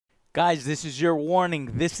Guys, this is your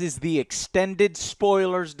warning. This is the extended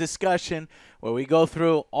spoilers discussion where we go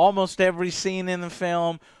through almost every scene in the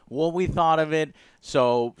film, what we thought of it.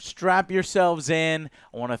 So strap yourselves in.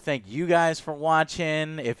 I want to thank you guys for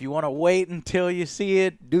watching. If you want to wait until you see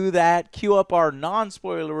it, do that. Cue up our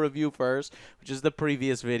non-spoiler review first, which is the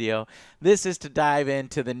previous video. This is to dive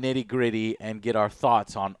into the nitty-gritty and get our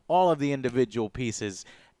thoughts on all of the individual pieces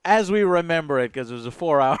as we remember it, because it was a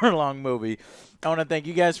 4-hour-long movie. I want to thank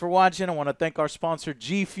you guys for watching. I want to thank our sponsor,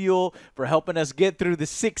 G Fuel, for helping us get through the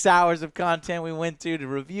 6 hours of content we went to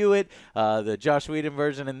review it, the Joss Whedon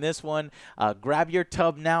version and this one. Grab your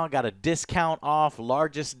tub now. I got a discount off,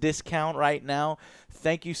 largest discount right now.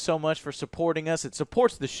 Thank you so much for supporting us. It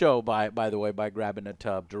supports the show, by the way, by grabbing a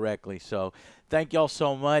tub directly. So thank y'all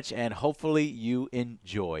so much, and hopefully you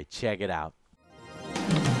enjoy. Check it out.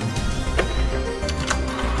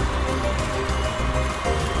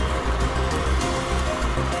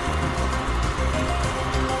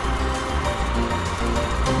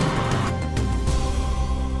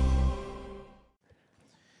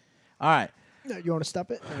 All right. You want to stop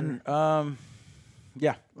it?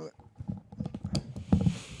 Yeah.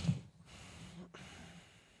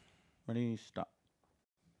 Where do you stop?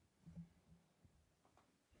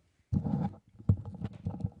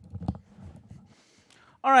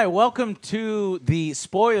 All right, welcome to the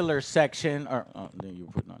spoiler section. Or you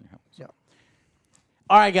were putting on your helmet. Yeah.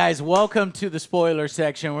 All right, guys, welcome to the spoiler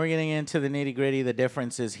section. We're getting into the nitty-gritty, the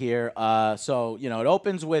differences here. So, you know, it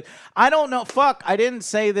opens with, I don't know, fuck, I didn't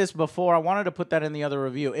say this before. I wanted to put that in the other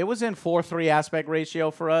review. It was in 4:3 aspect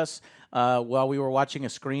ratio for us while we were watching a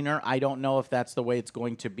screener. I don't know if that's the way it's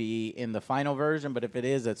going to be in the final version, but if it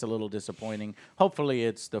is, that's a little disappointing. Hopefully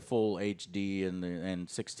it's the full HD and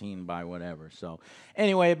 16 by whatever. So,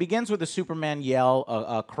 anyway, it begins with a Superman yell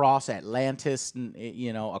across Atlantis,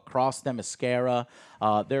 you know, across Themyscira.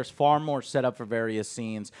 There's far more setup for various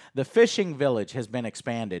scenes. The fishing village has been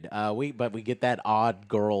expanded. But we get that odd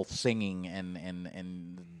girl singing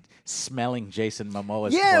and smelling Jason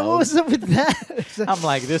Momoa's clothes. What was up with that? I'm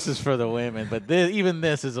like, this is for the women, but even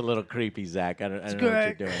this is a little creepy, Zach. I don't know what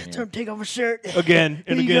you're doing here. Time to take off a shirt. Again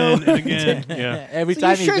and again and again. Yeah. Every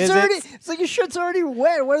time he visits. It's like your shirt's already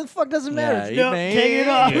wet. What the fuck does it matter? Take it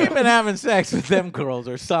off. You've been having sex with them girls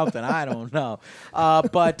or something. I don't know.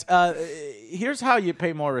 But here's how you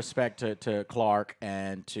pay more respect to Clark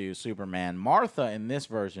and to Superman. Martha, in this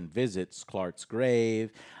version, visits Clark's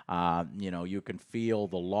grave. You know, you can feel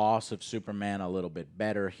the loss of Superman a little bit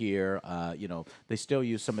better here. You know, they still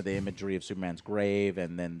use some of the imagery of Superman's grave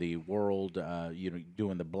and then the world, you know,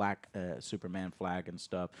 doing the black Superman flag and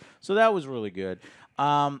stuff. So that was really good.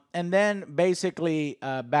 And then basically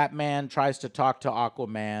Batman tries to talk to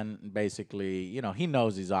Aquaman. Basically, you know, he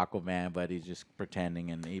knows he's Aquaman, but he's just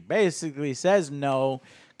pretending. And he basically says no,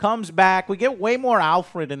 comes back. We get way more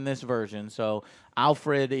Alfred in this version. So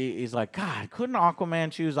Alfred, he's like, God, couldn't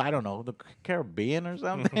Aquaman choose, I don't know, the Caribbean or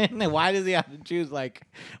something? Why does he have to choose, like,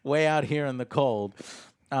 way out here in the cold?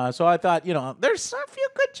 So I thought, you know, there's a few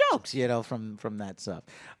good jokes, you know, from that stuff.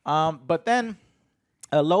 But then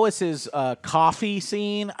Lois's coffee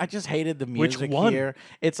scene, I just hated the music. Which one? Here.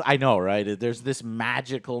 I know, right? There's this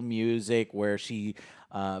magical music where she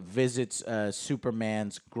visits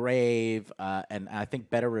Superman's grave, and I think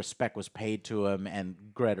better respect was paid to him, and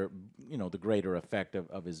greater, you know, the greater effect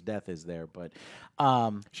of his death is there. But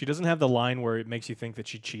she doesn't have the line where it makes you think that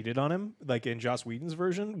she cheated on him, like in Joss Whedon's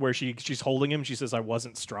version, where she's holding him. She says, "I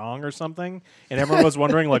wasn't strong" or something, and everyone was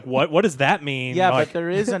wondering, like, what does that mean? Yeah, like, but there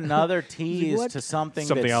is another tease to something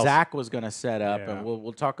that else. Zach was going to set up, and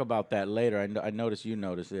we'll talk about that later. I noticed you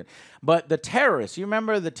noticed it. But the terrorist, you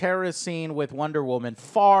remember the terrorist scene with Wonder Woman?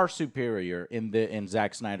 Far superior in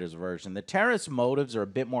Zack Snyder's version. The terrorist motives are a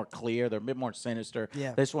bit more clear. They're a bit more sinister.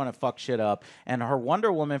 Yeah. They just want to fuck shit up. And her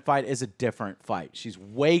Wonder Woman fight is a different fight. She's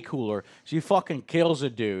way cooler. She fucking kills a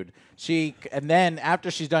dude. And then after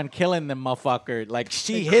she's done killing the motherfucker, like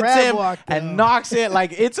she hits him and knocks it.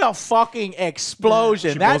 Like it's a fucking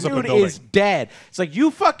explosion. That dude is dead. It's like, you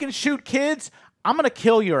fucking shoot kids, I'm going to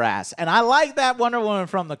kill your ass. And I like that Wonder Woman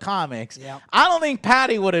from the comics. Yep. I don't think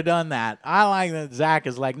Patty would have done that. I like that Zach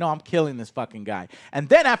is like, no, I'm killing this fucking guy. And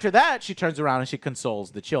then after that, she turns around and she consoles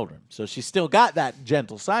the children. So she's still got that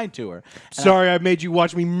gentle side to her. Sorry, I made you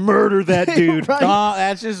watch me murder that dude. Right. No,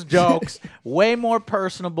 that's just jokes. Way more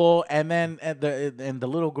personable. And then the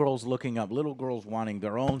little girls looking up, little girls wanting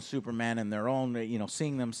their own Superman and their own, you know,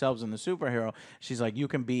 seeing themselves in the superhero. She's like, you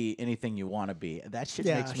can be anything you want to be. That shit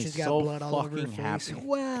makes me so fucking happy.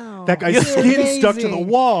 Wow. That guy's skin stuck to the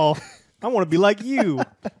wall. I want to be like you.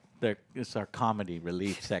 It's our comedy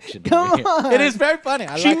relief section. Come over here. on. It is very funny.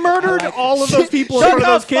 She murdered all of those people in Shut front of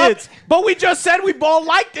those the fuck- kids. But we just said we all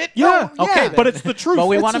liked it. Yeah. No, okay, Yeah. then. But it's the truth. But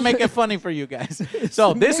we It's want to a- make it funny for you guys.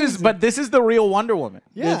 So this is the real Wonder Woman.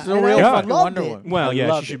 Yeah, This is the and real I fucking loved Wonder it. Woman. Well, I yeah,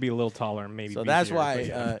 she loved should it. be a little taller and maybe. So that's beefier, why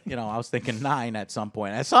but yeah. I was thinking 9 at some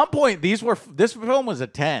point. At some point, this film was a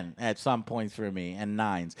 10 at some point for me, and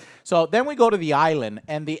 9s. So then we go to the island,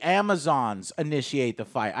 and the Amazons initiate the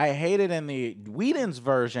fight. I hate it in the Whedon's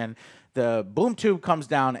version. The boom tube comes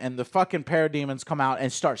down and the fucking parademons come out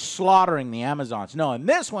and start slaughtering the Amazons. No, in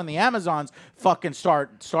this one, the Amazons fucking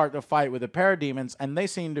start the fight with the parademons, and they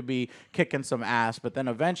seem to be kicking some ass, but then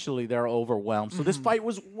eventually they're overwhelmed. So this fight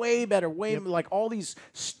was way better, like all these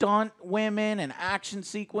stunt women and action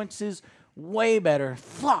sequences, way better.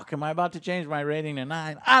 Fuck, am I about to change my rating to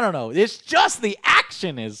 9? I don't know. It's just the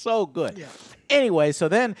action is so good. Yeah. Anyway, so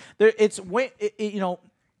then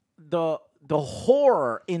the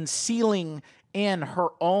horror in sealing in her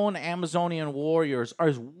own Amazonian warriors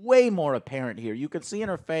is way more apparent here. You can see in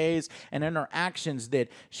her face and in her actions that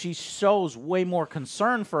she shows way more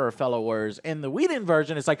concern for her fellow warriors. In the Whedon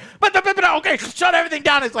version, it's like, but okay, shut everything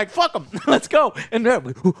down. It's like, fuck them, let's go. And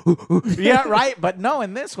yeah, right. But no,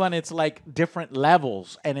 in this one, it's like different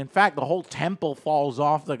levels. And in fact, the whole temple falls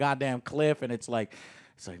off the goddamn cliff, and it's like,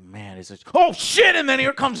 man, it's just, oh shit, and then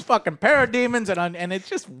here comes fucking parademons, and it's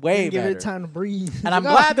just way Give better. it time to breathe. And I'm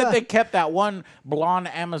glad that they kept that one blonde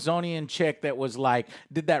Amazonian chick that was like,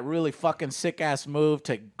 did that really fucking sick ass move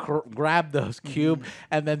to grab those cube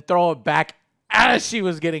and then throw it back as she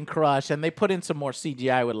was getting crushed. And they put in some more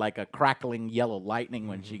CGI with like a crackling yellow lightning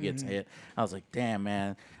when she gets hit. I was like, damn,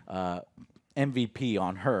 man, MVP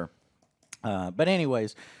on her. But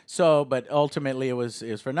anyways, but ultimately it was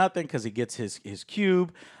for nothing because he gets his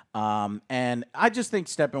cube. And I just think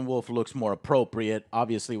Steppenwolf looks more appropriate.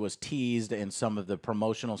 Obviously was teased in some of the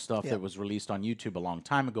promotional stuff that was released on YouTube a long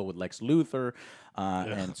time ago with Lex Luthor.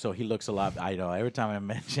 And so he looks a lot, I know, every time I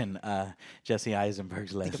mention Jesse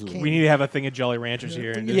Eisenberg's Leslie. We need to have a thing of Jolly Ranchers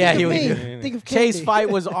here. And Yeah, he Think of Chase Kennedy. fight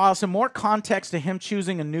was awesome. More context to him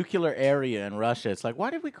choosing a nuclear area in Russia. It's like, why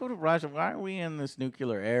did we go to Russia? Why are we in this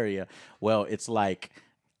nuclear area? Well, it's like,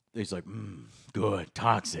 he's like, good,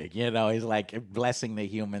 toxic. You know, he's like blessing the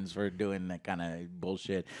humans for doing that kind of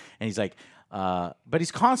bullshit. And he's like, but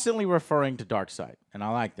he's constantly referring to Darkseid, and I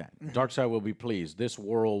like that. Darkseid will be pleased. This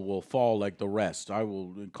world will fall like the rest. I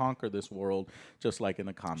will conquer this world, just like in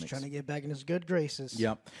the comics. Trying to get back in his good graces.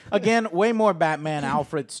 Yep. Again, way more Batman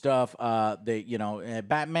Alfred stuff.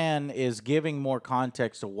 Batman is giving more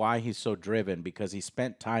context to why he's so driven, because he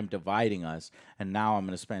spent time dividing us, and now I'm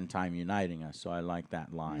going to spend time uniting us. So I like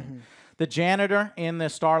that line. The janitor in the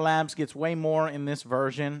Star Labs gets way more in this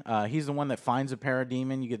version. He's the one that finds a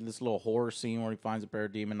parademon. You get this little horror scene where he finds a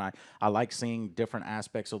parademon. I like seeing different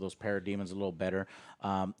aspects of those parademons a little better.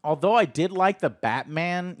 Although I did like the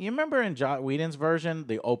Batman. You remember in Whedon's version,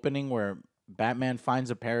 the opening where Batman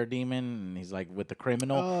finds a parademon and he's like with the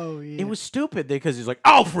criminal. Oh, yeah. It was stupid because he's like,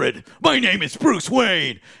 Alfred, my name is Bruce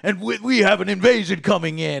Wayne, and we have an invasion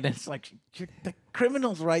coming in. And it's like, the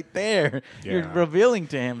criminal's right there. Yeah. You're revealing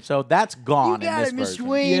to him. So that's gone You in got this it, Mr. version.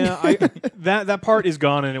 Wayne. Yeah, that part is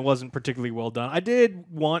gone, and it wasn't particularly well done. I did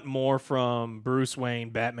want more from Bruce Wayne,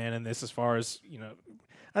 Batman, in this. As far as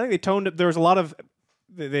I think they toned it. There was a lot of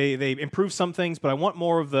they improved some things, but I want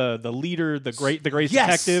more of the leader, the greatest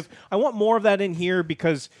Yes. detective. I want more of that in here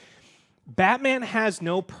because Batman has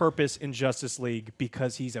no purpose in Justice League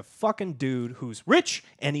because he's a fucking dude who's rich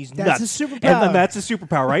and he's That's nuts. his superpower. And then that's a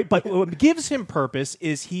superpower, right? But what gives him purpose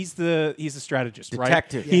is he's the strategist,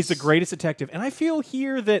 Detective. right? He's the greatest detective. And I feel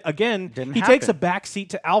here that, again, Didn't he takes a happen. back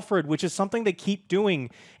seat to Alfred, which is something they keep doing.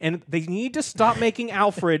 And they need to stop making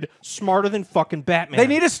Alfred smarter than fucking Batman. They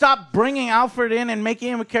need to stop bringing Alfred in and making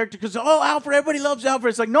him a character because, Alfred, everybody loves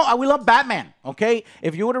Alfred. It's like, no, we love Batman, okay?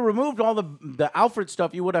 If you would have removed all the Alfred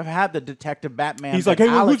stuff, you would have had the Detective Batman. He's like, that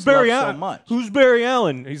hey, Alex who's Barry loves Allen? so much. Who's Barry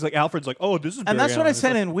Allen? He's like, Alfred's like, oh, this is Barry And that's what I Allen.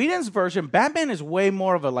 said in Whedon's version. Batman is way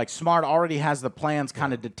more of a like smart, already has the plans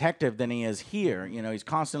kind of detective than he is here. You know, he's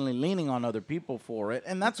constantly leaning on other people for it,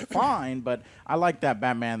 and that's fine. But I like that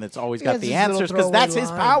Batman that's always He got has the his little answers because throwaway that's his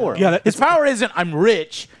line, power. though. Yeah, his power isn't I'm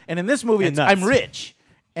rich, and in this movie And it's I'm nuts. rich.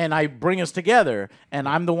 And I bring us together, and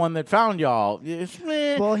I'm the one that found y'all.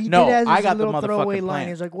 Well, he no, did have I his got the little throwaway motherfucking line. plan.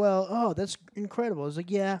 He's like, well, that's incredible. It's like,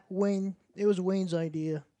 yeah, Wayne. It was Wayne's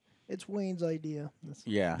idea. It's Wayne's idea.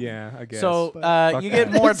 Yeah. Yeah, I guess. So Fuck you that.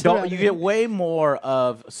 get more. That's what I You mean. get way more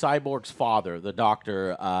of Cyborg's father, the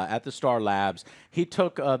doctor at the Star Labs. He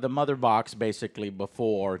took the mother box basically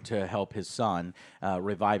before to help his son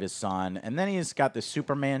revive his son, and then he's got the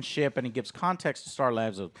Superman ship, and he gives context to Star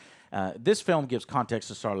Labs of This film gives context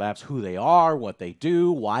to Star Labs, who they are, what they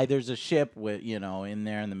do, why there's a ship with in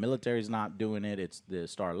there, and the military's not doing it. It's the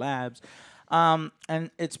Star Labs, and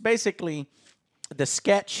it's basically the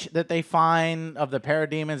sketch that they find of the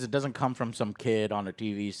parademons. It doesn't come from some kid on a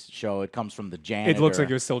TV show. It comes from the janitor. It looks like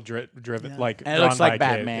it was still driven, like and it looks drawn like by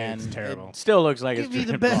a kid. Batman. It's terrible. It still looks like Give it's me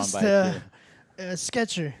the drawn best by a kid.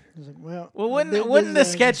 sketcher. It's like, well, Wouldn't the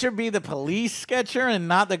sketcher be the police sketcher and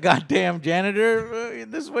not the goddamn janitor?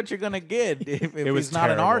 This is what you're gonna get if he's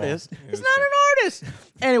not an artist. He's not an artist.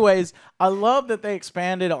 Anyways, I love that they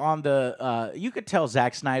expanded on the. You could tell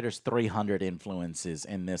Zack Snyder's 300 influences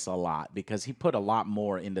in this a lot because he put a lot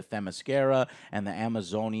more into Themyscira and the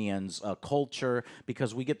Amazonians' culture,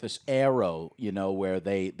 because we get this arrow, where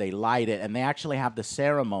they light it, and they actually have the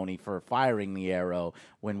ceremony for firing the arrow.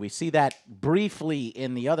 When we see that briefly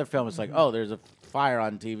in the other film, it's like, oh, there's a fire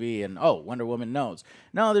on TV, and oh, Wonder Woman knows.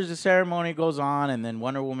 No, there's a ceremony goes on, and then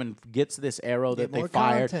Wonder Woman gets this arrow that they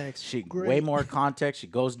fired. Context. Way more context. She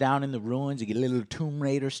goes down in the ruins. You get a little Tomb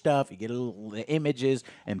Raider stuff. You get a little images,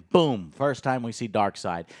 and boom, first time we see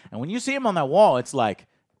Darkseid. And when you see him on that wall, it's like,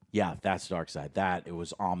 yeah, that's Darkseid. It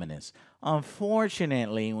was ominous.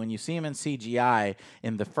 Unfortunately, when you see him in CGI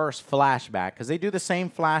in the first flashback, because they do the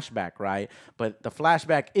same flashback, right? But the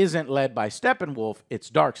flashback isn't led by Steppenwolf,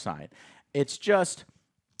 it's Darkseid. It's just,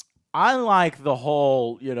 I like the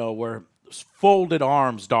whole, where folded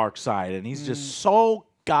arms Darkseid, and he's just so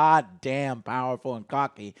goddamn powerful and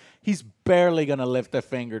cocky. He's barely going to lift a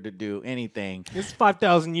finger to do anything. It's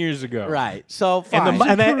 5,000 years ago. Right. So fine.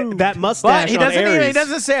 And that mustache but he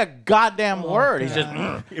doesn't say a goddamn word. He's just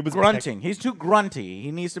it was grunting. He's too grunty.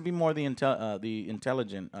 He needs to be more the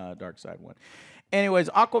intelligent Darkseid one. Anyways,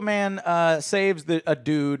 Aquaman saves a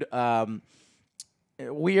dude.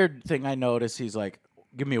 Weird thing I noticed, he's like,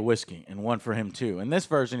 give me a whiskey, and one for him too. In this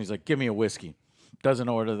version, he's like, give me a whiskey. Doesn't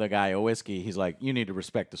order the guy a whiskey. He's like, you need to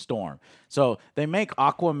respect the storm. So they make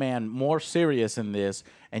Aquaman more serious in this,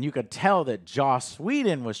 and you could tell that Joss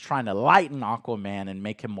Whedon was trying to lighten Aquaman and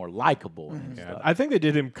make him more likable. And stuff. I think they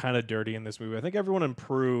did him kind of dirty in this movie. I think everyone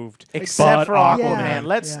improved except for Aquaman.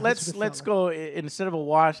 Yeah. Let's go instead of a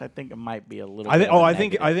wash. I think it might be a little. I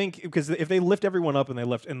think because if they lift everyone up and they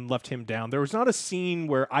left him down, there was not a scene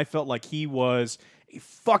where I felt like he was a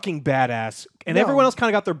fucking badass, and everyone else kind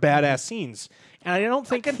of got their badass scenes. And I don't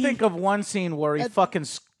think I can think of one scene where he fucking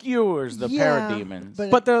skewers the parademons.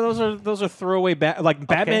 But those are throwaway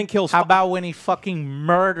Batman kills. How about when he fucking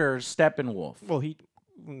murders Steppenwolf? Well, he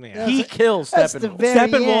kills Steppenwolf.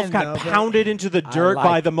 Steppenwolf got pounded into the dirt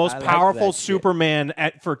by the most powerful Superman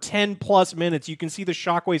for 10+ minutes. You can see the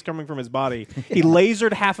shockwaves coming from his body. He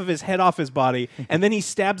lasered half of his head off his body, and then he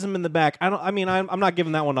stabs him in the back. I'm not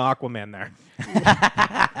giving that one to Aquaman there.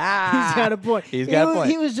 He's got a point. He's got a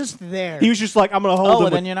point. He was just there. He was just like, I'm gonna hold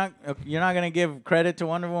him. Then you're not gonna give credit to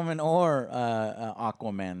Wonder Woman or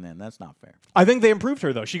Aquaman. Then that's not fair. I think they improved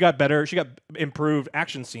her though. She got better. She got improved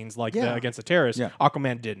action scenes against the terrorists. Yeah.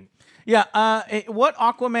 Aquaman didn't. Yeah, what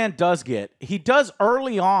Aquaman does get, he does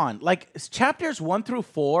early on, like chapters 1 through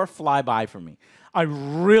 4 fly by for me. I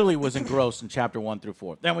really was engrossed in chapter 1 through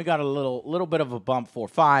 4. Then we got a little bit of a bump 4,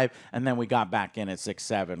 5, and then we got back in at 6,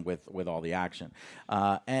 7 with all the action.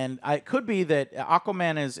 And it could be that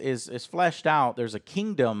Aquaman is fleshed out. There's a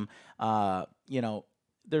kingdom,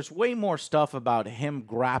 there's way more stuff about him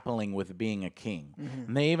grappling with being a king. Mm-hmm.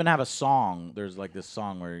 And they even have a song. There's like this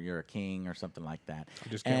song where you're a king or something like that.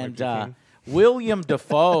 And William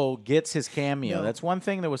Dafoe gets his cameo. No. That's one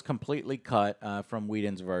thing that was completely cut from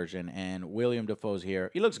Whedon's version. And William Dafoe's here.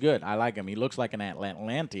 He looks good. I like him. He looks like an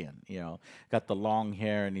Atlantean. Got the long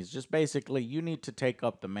hair, and he's just basically, you need to take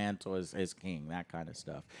up the mantle as king, that kind of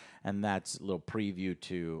stuff. And that's a little preview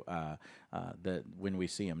to when we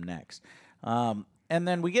see him next. And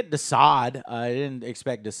then we get Desaad. I didn't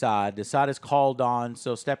expect Desaad. Desaad is called on,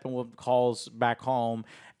 so Steppenwolf calls back home.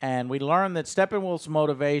 And we learn that Steppenwolf's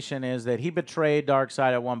motivation is that he betrayed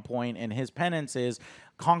Darkseid at one point, and his penance is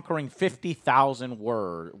conquering 50,000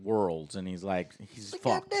 worlds. And he's like, he's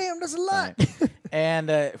fucked. Goddamn, that's a lot. Right?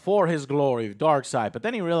 And for his glory, Darkseid. But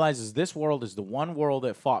then he realizes this world is the one world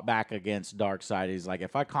that fought back against Darkseid. He's like,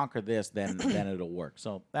 if I conquer this, then it'll work.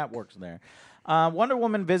 So that works there. Wonder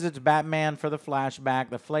Woman visits Batman for the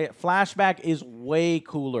flashback. The flashback is way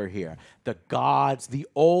cooler here. The gods, the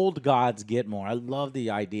old gods get more. I love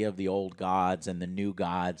the idea of the old gods and the new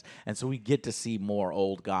gods. And so we get to see more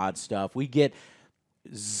old god stuff. We get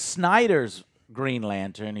Snyder's Green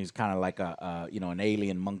Lantern. He's kind of like an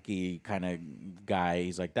alien monkey kind of guy.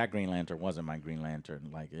 He's like, that Green Lantern wasn't my Green Lantern.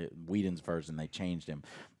 Like Whedon's version, they changed him.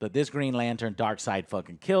 But this Green Lantern, Darkseid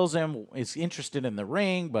fucking kills him. He's interested in the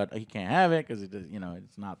ring, but he can't have it because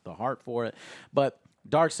it's not the heart for it. But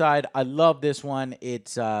Darkseid, I love this one.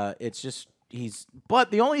 It's just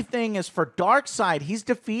but the only thing is for Darkseid, he's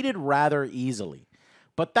defeated rather easily.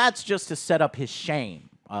 But that's just to set up his shame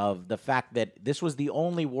of the fact that this was the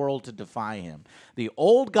only world to defy him. The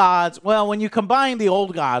old gods, well, when you combine the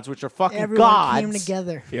old gods, which are fucking Everyone gods. came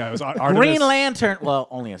together. Yeah, it was Artemis. Green Lantern, well,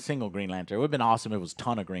 only a single Green Lantern. It would have been awesome if it was a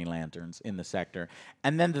ton of Green Lanterns in the sector.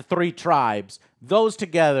 And then the 3 tribes, those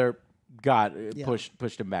together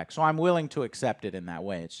pushed him back. So I'm willing to accept it in that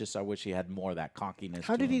way. It's just I wish he had more of that cockiness.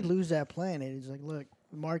 How to did he him. lose that planet? He's like, look,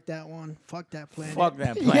 mark that one. Fuck that planet. Fuck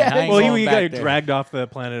that planet. Yeah. I ain't Well, going he back got there. dragged off the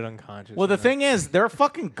planet unconscious. Well, the thing is, they're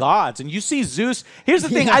fucking gods, and you see Zeus. Here's the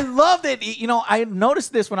thing: I love that. I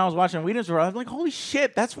noticed this when I was watching Whedon's World. I was like, "Holy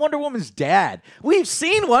shit, that's Wonder Woman's dad." We've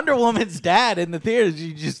seen Wonder Woman's dad in the theaters.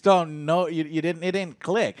 You just don't know. You didn't. It didn't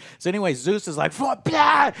click. So anyway, Zeus is like, "Fuck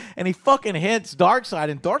that," and he fucking hits Darkseid,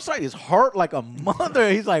 and Darkseid is hurt like a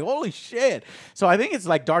mother. He's like, "Holy shit!" So I think it's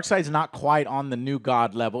like Darkseid's not quite on the new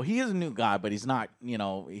god level. He is a new god, but he's not.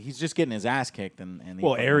 He's just getting his ass kicked. And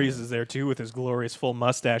well, Ares is there too with his glorious full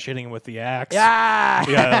mustache, hitting him with the axe. Yeah,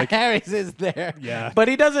 Yeah, Ares is there. Yeah. But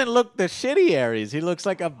he doesn't look the shitty Ares. He looks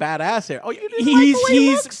like a badass Ares. Oh, you didn't like He's the way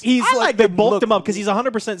he looks? I like they bulked look- him up because he's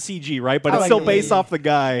 100% CG, right? But I it's like still the- based off the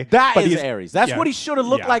guy. That but is he's- Ares. That's yeah. what he should have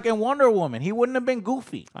looked Yeah. like in Wonder Woman. He wouldn't have been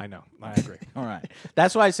goofy. I know. I agree. All right.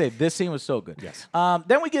 That's why I say this scene was so good. Yes.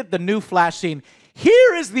 Then we get the new Flash scene.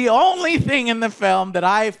 Here is the only thing in the film that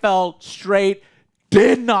I felt straight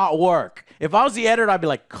did not work. If I was the editor, I'd be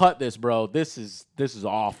like, cut this, bro. This is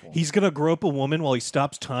awful. He's gonna grope a woman while he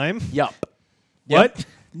stops time. Yup. What?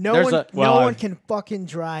 No There's one, a- well, no one can fucking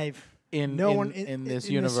drive. In No in, one in this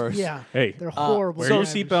universe. yeah. Hey, They're horrible. Wear your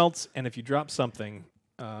drivers. seatbelts, and if you drop something,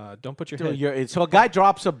 don't put your head. So a guy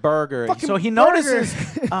drops a burger. Fucking So he burger. notices,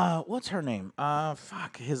 what's her name?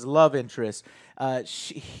 His love interest.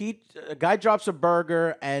 A guy drops a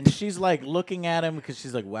burger, and she's like looking at him because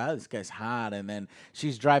she's like, wow, this guy's hot. And then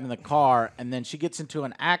she's driving the car, and then she gets into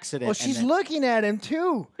an accident. Well, and she's then- looking at him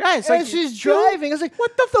too. Yeah, it's and like, she's you- driving. I was like,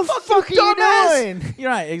 what the fuck are you dumbass? doing? You're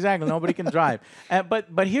right, exactly. Nobody can drive.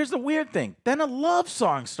 But here's the weird thing. Then a love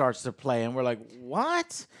song starts to play, and we're like,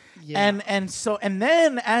 what? Yeah. And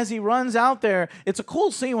then as he runs out there, it's a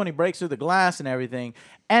cool scene when he breaks through the glass and everything.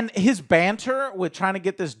 And his banter with trying to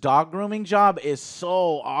get this dog grooming job is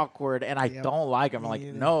so awkward, and I don't like him. I'm like,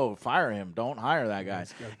 no, fire him. Don't hire that guy.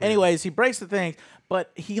 Anyways, he breaks the thing, but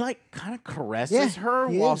he like kind of caresses her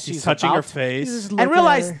he while is. she's He's touching her about to- face. He's just and looking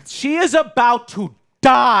realize at her. she is about to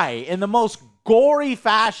die in the most gory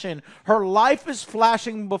fashion. Her life is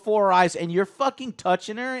flashing before her eyes, and you're fucking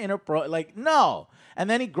touching her in her like, no. And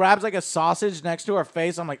then he grabs like a sausage next to her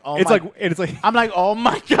face. I'm like, oh It's my. like I'm like, oh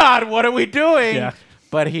my god, what are we doing? Yeah.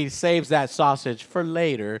 But he saves that sausage for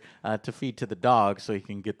later to feed to the dog so he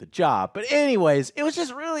can get the job. But anyways, it was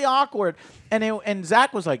just really awkward. And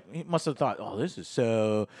Zach was like, he must have thought, oh, this is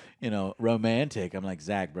so, romantic. I'm like,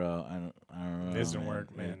 Zach, bro, I don't know. This didn't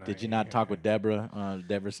work, man. Did you not talk with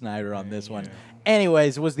Deborah Snyder on this one?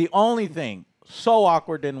 Anyways, it was the only thing. So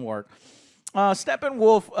awkward, didn't work.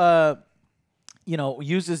 Steppenwolf,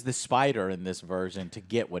 uses the spider in this version to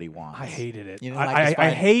get what he wants. I hated it. You didn't like the I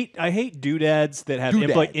spider? hate doodads that have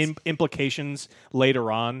Doodads. implications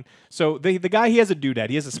later on. So the guy, he has a doodad.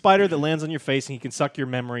 He has a spider that lands on your face and he can suck your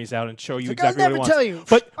memories out and show you like, exactly I'll what he never wants. tell you.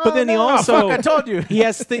 But Oh, then he no. also Oh, fuck, I told you. he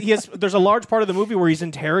has there's a large part of the movie where he's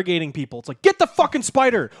interrogating people. It's like, get the fucking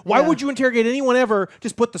spider. Why Yeah. would you interrogate anyone ever?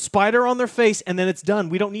 Just put the spider on their face and then it's done.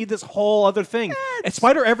 We don't need this whole other thing. And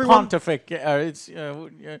spider everyone It's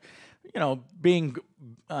being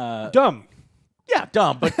dumb. yeah,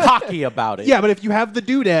 dumb, but cocky about it. Yeah, but if you have the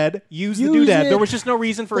doodad, use the Use doodad. it. There was just no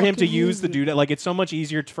reason for him to Fucking use use the it. doodad. Like, it's so much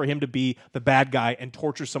easier for him to be the bad guy and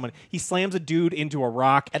torture someone. He slams a dude into a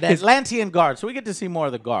rock. And Atlantean guard, so we get to see more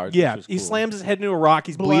of the guards. Yeah, which he is cool. slams his head into a rock.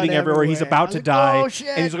 He's Blood bleeding everywhere. He's everywhere. about I to was like, die. oh, shit.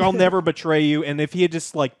 And he's like, I'll never betray you. And if he had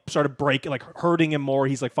just like started hurting him more,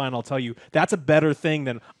 he's like, fine, I'll tell you. That's a better thing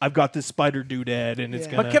than I've got this spider doodad and it's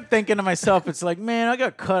Yeah. gonna. But I kept thinking to myself, it's like, man, I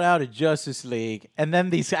got cut out of Justice League, and then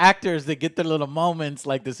these actors that get their little moments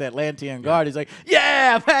like this Atlantean guard. He's like,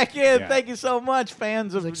 yeah, back in. Thank you so much,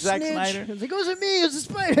 fans of Zack Snyder. It wasn't me, it was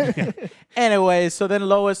the spider. Anyway, so then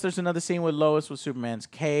there's another scene with Lois with Superman's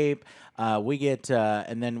cape. We get,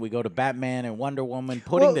 and then we go to Batman and Wonder Woman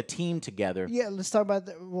putting the team together. Yeah, let's talk about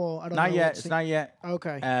that. Well, I don't know. Not yet. It's not yet.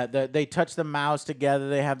 Okay. They touch the mouse together.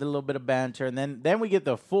 They have a little bit of banter, and then we get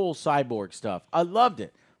the full Cyborg stuff. I loved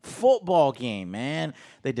it. Football game, man.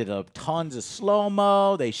 They did tons of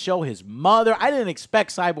slow-mo. They show his mother. I didn't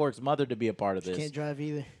expect Cyborg's mother to be a part of this. She can't drive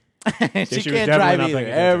either. She can't drive either.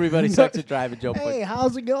 Everybody sucks at driving, Joe. Hey,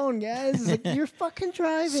 how's it going, guys? It's like, you're fucking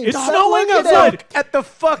driving. It's snowing outside. At the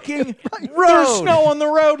fucking road. There's snow on the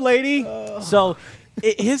road, lady. So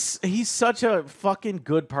he's such a fucking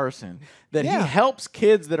good person that he helps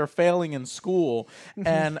kids that are failing in school.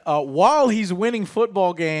 And while he's winning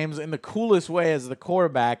football games in the coolest way as the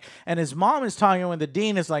quarterback, and his mom is talking when the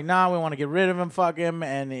dean is like, nah, we want to get rid of him, fuck him.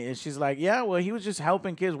 And she's like, yeah, well, he was just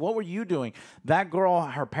helping kids. What were you doing? That girl,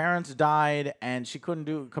 her parents died, and she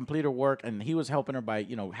couldn't complete her work, and he was helping her by,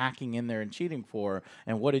 hacking in there and cheating for her.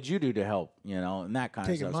 And what did you do to help? And that kind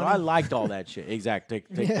of stuff. Money. So I liked all that shit. Exactly.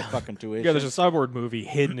 Take the fucking tuition. Yeah, there's a Cyborg movie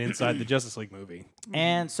hidden inside the Justice League movie.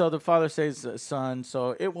 And so the father says, son.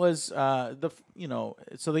 So it was so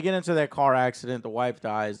they get into that car accident. The wife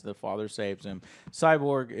dies. The father saves him.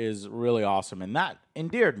 Cyborg is really awesome, and that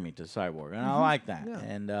endeared me to Cyborg, and I like that. Yeah.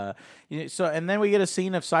 And and then we get a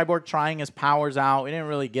scene of Cyborg trying his powers out. We didn't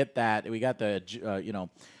really get that. We got the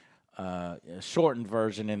shortened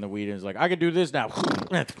version in the Whedon's like, I can do this now.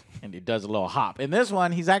 And he does a little hop. In this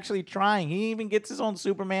one, he's actually trying. He even gets his own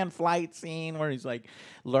Superman flight scene where he's like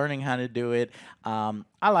learning how to do it.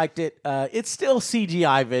 I liked it. It's still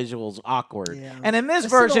CGI visuals, awkward. Yeah. And in this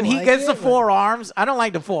version, he gets the forearms. I don't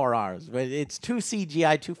like the forearms, but it's too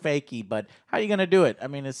CGI, too fakey. But how are you going to do it? I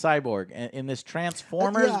mean, it's Cyborg. In this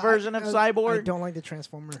Transformers version of Cyborg. I don't like the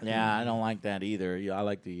Transformer. Yeah, I don't like that either. I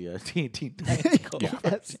like the TNT Tactical.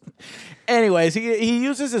 Anyways, he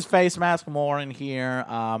uses his face mask more in here.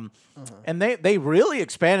 And they really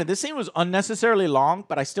expanded. This scene was unnecessarily long,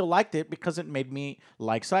 but I still liked it because it made me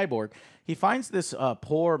like Cyborg. He finds this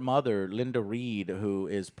poor mother, Linda Reed, who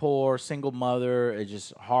is poor, single mother, is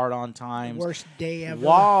just hard on times. Worst day ever.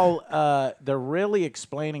 While they're really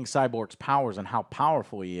explaining Cyborg's powers and how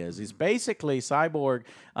powerful he is. He's basically, Cyborg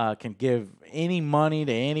can give any money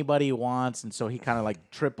to anybody he wants, and so he kind of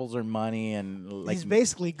like triples her money. And like, he's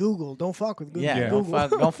basically Google. Don't fuck with Google. Yeah, Google.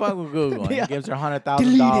 Don't fuck with Google. And he gives her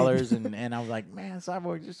 $100,000, and I was like, man,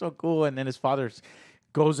 Cyborg's just so cool. And then his father's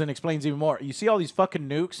goes and explains even more. You see all these fucking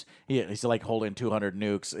nukes? He's like holding 200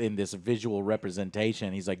 nukes in this visual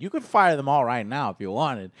representation. He's like, you could fire them all right now if you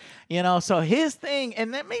wanted. So his thing,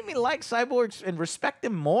 and that made me like Cyborg and respect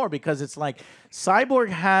him more, because it's like Cyborg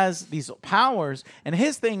has these powers, and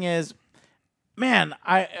his thing is, man,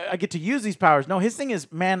 I get to use these powers. No, his thing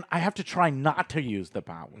is, man, I have to try not to use the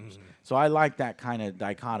powers. So I like that kind of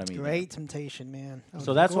dichotomy. Great temptation, man.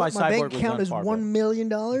 So that's why my Cyborg bank account is $1 million.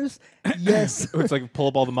 Yes. It's like pull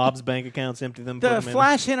up all the mob's bank accounts, empty them. The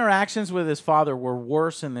Flash interactions with his father were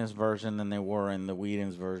worse in this version than they were in the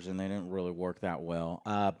Whedon's version. They didn't really work that well.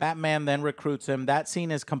 Batman then recruits him. That scene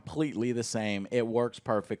is completely the same. It works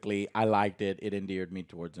perfectly. I liked it. It endeared me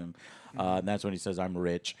towards him. And that's when he says, I'm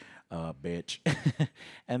rich. Bitch.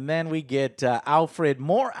 And then we get Alfred.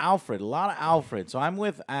 More Alfred. A lot of Alfred. So I'm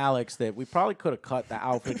with Alex that we probably could have cut the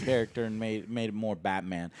Alfred character and made it more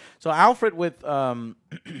Batman. So Alfred with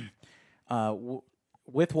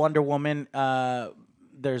Wonder Woman.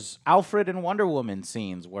 There's Alfred and Wonder Woman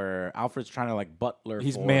scenes where Alfred's trying to like butler.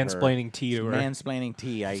 He's for mansplaining her. tea to her. Mansplaining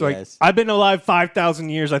tea, I Like, guess. I've been alive 5,000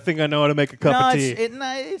 years. I think I know how to make a cup of tea.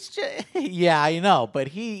 It's just, yeah, I know, but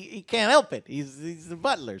he can't help it. He's the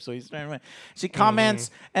butler, so he's trying to. She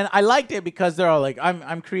comments, and I liked it because they're all like,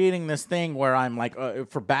 I'm creating this thing where I'm like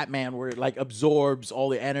for Batman, where it like absorbs all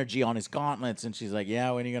the energy on his gauntlets, and she's like,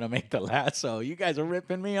 yeah, when are you gonna make the lasso? You guys are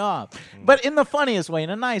ripping me off, but in the funniest way,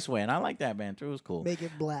 in a nice way, and I like that banter. It was cool. Make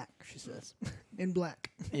it black, she says. In black.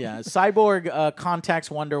 Yeah, Cyborg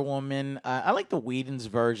contacts Wonder Woman. I like the Whedon's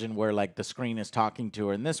version where like the screen is talking to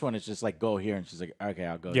her, and this one is just like, go here, and she's like, okay,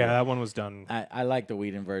 I'll go. Yeah, there. that one was done. I like the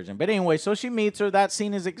Whedon version, but anyway, so she meets her. That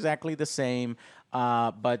scene is exactly the same.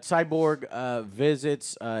 But Cyborg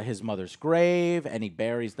visits his mother's grave, and he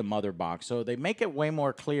buries the mother box. So they make it way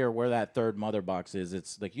more clear where that third mother box is.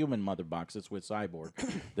 It's the human mother box. It's with Cyborg,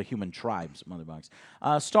 the human tribe's mother box.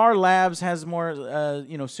 Star Labs has more,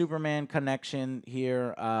 Superman connection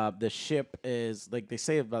here. The ship is, like they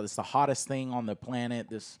say about, it's the hottest thing on the planet.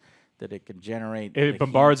 This that it can generate. It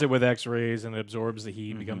bombards it with X-rays and it absorbs the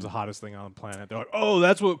heat, becomes the hottest thing on the planet. They're like, oh,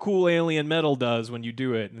 that's what cool alien metal does when you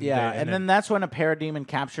do it. And then that's when a parademon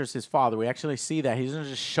captures his father. We actually see that. He doesn't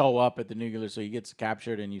just show up at the nuclear, so he gets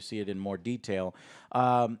captured, and you see it in more detail.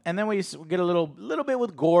 And then we get a little bit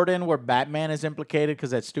with Gordon, where Batman is implicated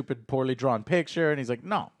because that stupid, poorly drawn picture, and he's like,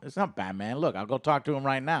 no, it's not Batman. Look, I'll go talk to him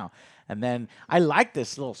right now. And then I like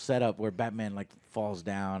this little setup where Batman like falls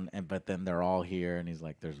down, but then they're all here, and he's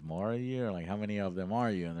like, "There's more of you? Or, like, how many of them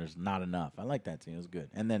are you?" And there's not enough. I like that scene. It was good.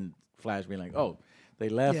 And then Flash being like, "Oh, they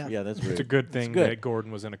left. Yeah, that's weird." It's a good thing that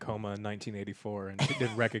Gordon was in a coma in 1984 and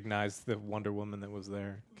didn't recognize the Wonder Woman that was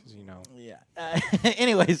there. Because, you know. Yeah.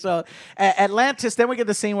 Anyway, so Atlantis, then we get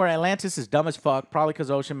the scene where Atlantis is dumb as fuck, probably because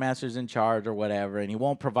Ocean Master's in charge or whatever, and he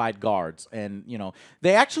won't provide guards. And, you know,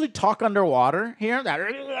 they actually talk underwater here.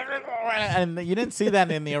 And you didn't see that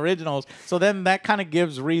in the originals. So then that kind of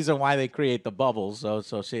gives reason why they create the bubbles.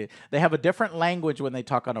 So they have a different language when they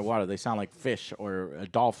talk underwater. They sound like fish or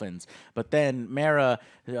dolphins. But then Mara,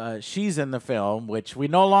 she's in the film, which we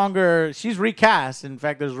no longer, she's recast. In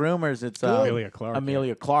fact, there's rumors it's Amelia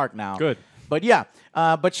Clark now. Good. But yeah,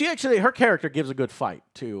 but she actually, her character gives a good fight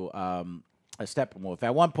to Steppenwolf.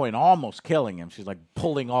 At one point, almost killing him. She's like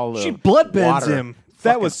pulling all the She bloodbends water. him.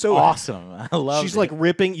 That was so awesome. I love it. She's like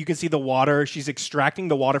ripping. You can see the water. She's extracting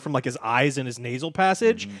the water from like his eyes and his nasal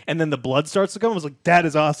passage, and then the blood starts to come. I was like, that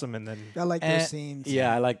is awesome. And then I like those scenes.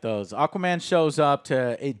 Yeah, I like those. Aquaman shows up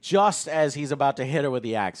just as he's about to hit her with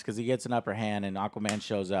the axe because he gets an upper hand, and Aquaman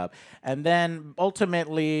shows up. And then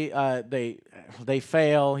ultimately they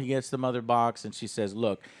fail. He gets the mother box, and she says,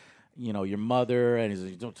 "Look, you know, your mother," and he's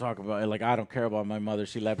like, "Don't talk about it. Like, I don't care about my mother.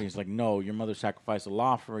 She left me." He's like, "No, your mother sacrificed a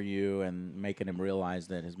lot for you," and making him realize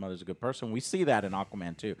that his mother's a good person. We see that in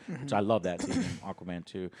Aquaman 2, which I love that scene in Aquaman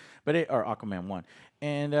 2, or Aquaman 1.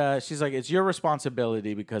 And she's like, "It's your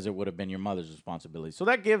responsibility because it would have been your mother's responsibility." So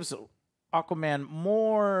that gives Aquaman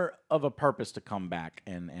more of a purpose to come back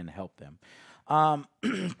and help them.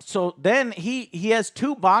 So then he has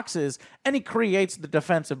 2 boxes, and he creates the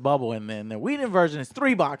defensive bubble. And then the Whedon version is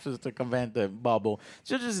 3 boxes to prevent the bubble.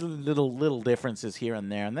 So just little differences here and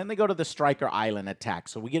there. And then they go to the Stryker Island attack.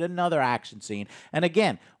 So we get another action scene. And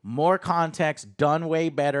again, more context, done way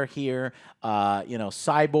better here. You know,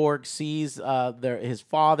 Cyborg sees his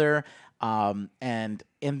father. And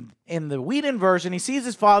in the Whedon version, he sees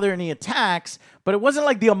his father and he attacks, but it wasn't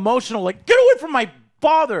like the emotional, like, get away from my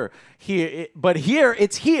father here. But here,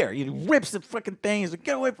 it's here. He rips the freaking thing. He's like,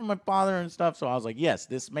 get away from my father and stuff. So I was like, yes,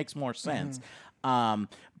 this makes more sense.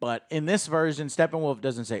 But in this version, Steppenwolf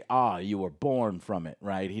doesn't say, you were born from it,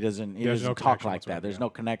 right? He doesn't talk like that. There's no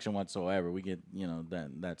connection whatsoever. We get, you know,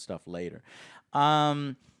 that stuff later.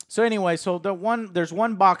 So anyway, so there's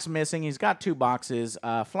 1 box missing. He's got 2 boxes.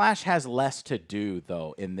 Flash has less to do,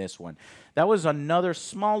 though, in this one. That was another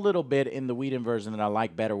small little bit in the Whedon version that I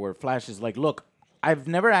like better, where Flash is like, look, I've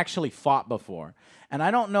never actually fought before. And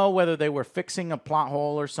I don't know whether they were fixing a plot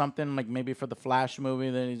hole or something, like maybe for the Flash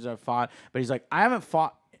movie that he's fought. But he's like, I haven't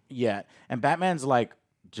fought yet. And Batman's like,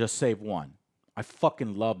 just save 1. I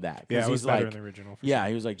fucking love that. Yeah, it was better like, in the original. Yeah,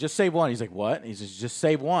 he was like, just save 1. He's like, what? He says, just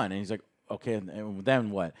save 1. And he's like, okay, and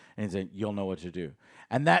then what? And he's like, you'll know what to do.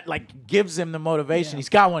 And that like gives him the motivation. Yeah. He's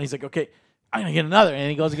got 1. He's like, okay, I'm going to get another.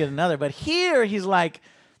 And he goes to get another. But here he's like,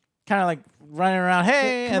 kind of like running around,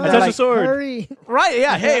 hey, and touch like, the sword. Hurry. Right,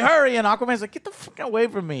 yeah, hey, hurry. And Aquaman's like, get the fuck away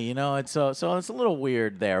from me. You know, it's so it's a little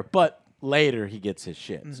weird there. But later he gets his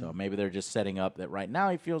shit. So maybe they're just setting up that right now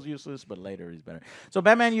he feels useless, but later he's better. So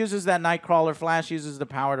Batman uses that Nightcrawler. Flash uses the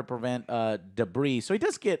power to prevent debris. So he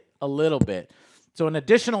does get a little bit. So an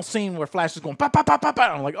additional scene where Flash is going, pop, pop, pop, pop,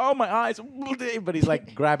 pop. I'm like, oh, my eyes. But he's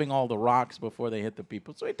like grabbing all the rocks before they hit the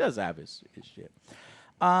people. So he does have his shit.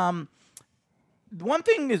 One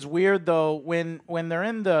thing is weird, though, when they're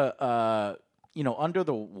in the, you know, under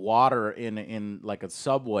the water in like a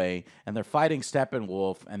subway, and they're fighting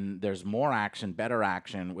Steppenwolf, and there's more action, better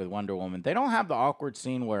action with Wonder Woman. They don't have the awkward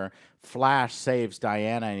scene where Flash saves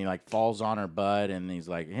Diana and he like falls on her butt and he's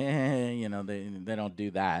like, you know, they don't do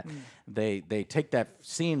that. They take that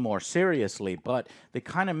scene more seriously, but they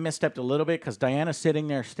kind of misstepped a little bit because Diana's sitting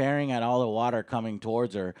there staring at all the water coming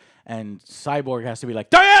towards her, and Cyborg has to be like,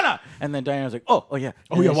 Diana! And then Diana's like, oh yeah.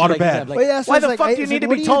 Water bad. Like, yeah, so why the like, fuck do you need to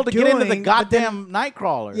be told to get into the goddamn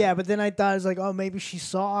Nightcrawler? Yeah, but then I thought, it's like, oh, maybe she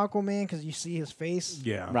saw Aquaman because you see his face.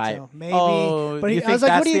 Yeah. Right. So maybe. Oh, but you I think was like,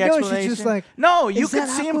 that's what are you the doing? explanation? She's just like, no, you is could that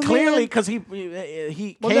see him Aquaman? clearly because he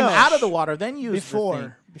came out of the water, then used the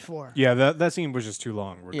thing. Before. Yeah, that scene was just too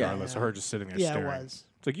long, regardless of her just sitting there Yeah, staring. it was.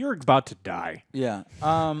 It's like you're about to die. Yeah.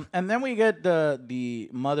 And then we get the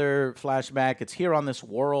mother flashback. It's here on this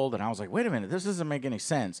world, and I was like, wait a minute, this doesn't make any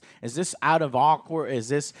sense. Is this out of awkward? Is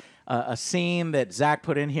this a scene that Zach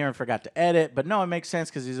put in here and forgot to edit? But no, it makes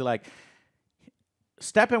sense because he's like,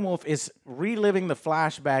 Steppenwolf is reliving the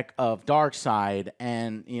flashback of Darkseid,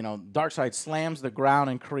 and Darkseid slams the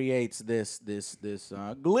ground and creates this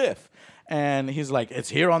glyph, and he's like, "It's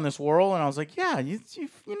here on this world," and I was like, "Yeah, you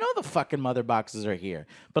know the fucking mother boxes are here."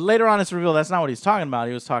 But later on, it's revealed that's not what he's talking about.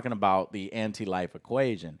 He was talking about the anti-life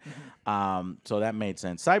equation, so that made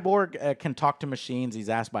sense. Cyborg can talk to machines. He's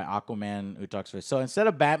asked by Aquaman, who talks to fish. So instead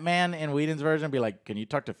of Batman in Whedon's version, be like, "Can you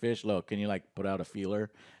talk to fish? Look, can you like put out a feeler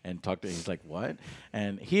and talk to?" He's like, "What?"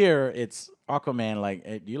 And here it's Aquaman, like,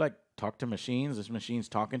 hey, do you like talk to machines? This machine's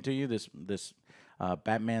talking to you. This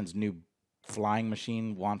Batman's new flying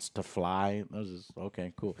machine wants to fly. That was just,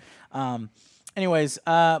 okay, cool. Anyways,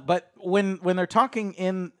 but when they're talking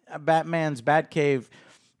in Batman's Batcave,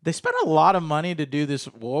 they spent a lot of money to do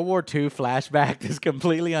this World War II flashback that's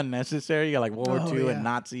completely unnecessary. You got like World War II and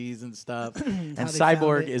Nazis and stuff. And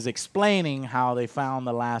Cyborg is explaining how they found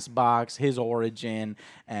the last box, his origin,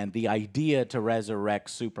 and the idea to resurrect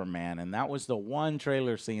Superman. And that was the one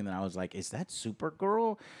trailer scene that I was like, is that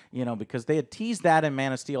Supergirl? Because they had teased that in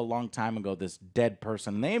Man of Steel a long time ago, this dead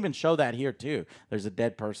person. And they even show that here, too. There's a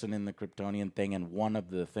dead person in the Kryptonian thing, and one of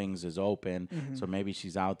the things is open. So maybe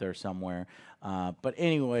she's out there somewhere. But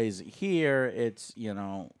anyways, here it's,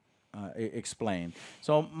 explained.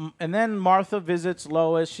 So, and then Martha visits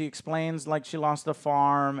Lois. She explains like she lost the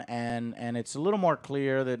farm, and it's a little more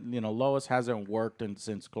clear that, Lois hasn't worked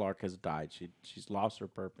since Clark has died. She's lost her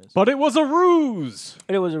purpose. But it was a ruse.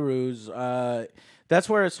 It was a ruse. That's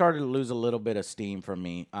where it started to lose a little bit of steam for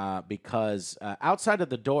me, because outside of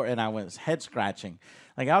the door, and I was head scratching.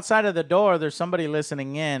 Like outside of the door, there's somebody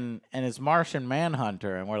listening in, and it's Martian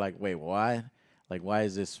Manhunter, and we're like, wait, what? Like, why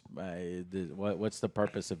is this? What's the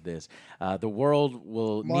purpose of this? The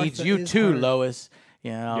world needs you too, Lois.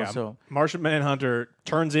 So Martian Manhunter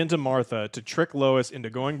turns into Martha to trick Lois into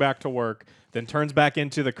going back to work, then turns back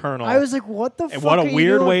into the Colonel. I was like, what the fuck? And what a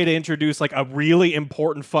weird way to introduce like a really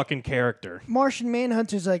important fucking character. Martian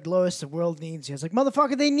Manhunter's like, Lois, the world needs you. I was like,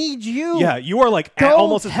 motherfucker, they need you. Yeah, you are like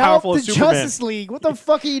almost as powerful as Superman. Justice League. What the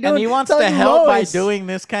fuck are you doing? And he wants to help by doing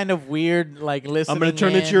this kind of weird, like, listening. I'm going to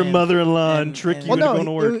turn into your mother-in-law and trick you into going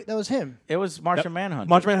to work. That was him. It was Martian Manhunter.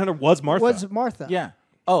 Martian Manhunter was Martha. Was Martha. Yeah.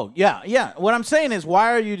 Oh, yeah. What I'm saying is,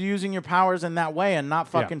 why are you using your powers in that way and not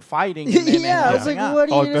fucking fighting? I was like, what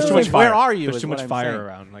are you doing? There's too much fire. Where are you? There's too much fire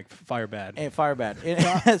around. Like, fire bad. Fire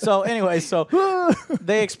bad. So, anyway,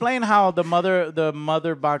 they explain how the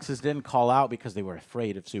mother boxes didn't call out because they were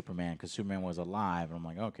afraid of Superman, because Superman was alive. And I'm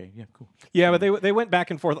like, okay, yeah, cool. Yeah, but they went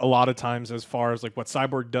back and forth a lot of times as far as like what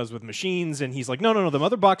Cyborg does with machines, and he's like, no, the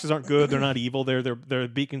mother boxes aren't good. They're not evil. They're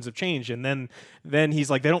beacons of change. And then he's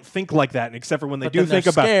like, they don't think like that, except for when they do think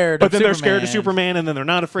about it. But then they're scared of Superman, and then they're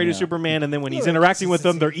not afraid of Superman, and then when he's interacting with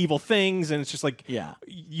them, they're evil things, and it's just like,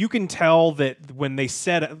 you can tell that when they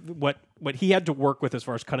said what he had to work with as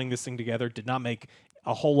far as cutting this thing together did not make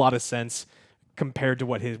a whole lot of sense compared to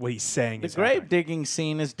what he's saying. The grave digging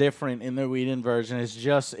scene is different in the Whedon version. It's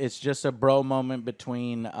just a bro moment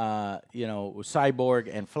between Cyborg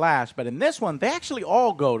and Flash. But in this one, they actually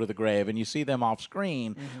all go to the grave, and you see them off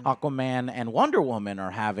screen. Aquaman and Wonder Woman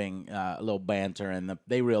are having a little banter, and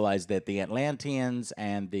they realize that the Atlanteans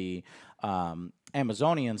and the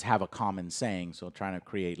Amazonians have a common saying, so trying to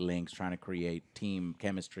create links, trying to create team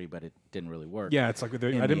chemistry, but it didn't really work. Yeah, it's like I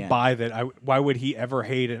didn't buy that. Why would he ever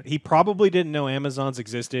hate it? He probably didn't know Amazons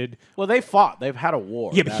existed. Well, they fought. They've had a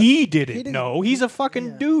war. Yeah, but he didn't know. He's a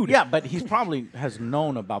fucking dude. Yeah, but he's probably has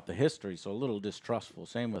known about the history, so a little distrustful.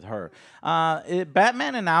 Same with her.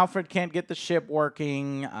 Batman and Alfred can't get the ship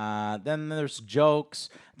working. Then there's jokes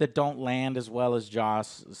that don't land as well as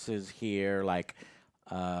Joss says here, like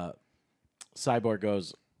Cyborg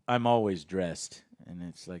goes, "I'm always dressed," and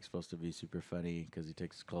it's like supposed to be super funny because he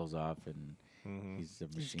takes his clothes off and he's a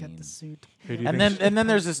machine. He's got the suit. And then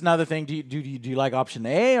there's this another thing. Do you like option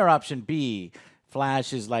A or option B?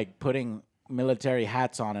 Flash is like putting military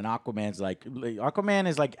hats on, and Aquaman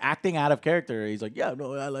is like acting out of character. He's like, "Yeah,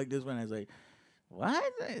 no, I like this one." I was like, what?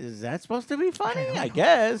 Is that supposed to be funny? I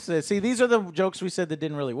guess. See, these are the jokes we said that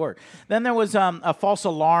didn't really work. Then there was a false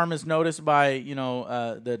alarm is noticed by,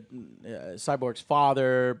 the Cyborg's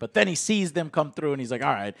father, but then he sees them come through and he's like,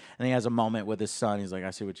 all right. And he has a moment with his son. He's like, I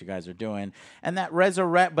see what you guys are doing. And that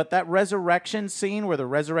resurrection scene where they're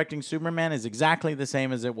resurrecting Superman is exactly the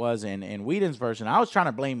same as it was in Whedon's version. I was trying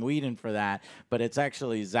to blame Whedon for that, but it's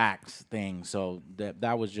actually Zack's thing. So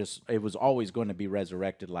that was just, it was always going to be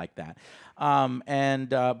resurrected like that.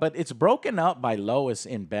 But it's broken up by Lois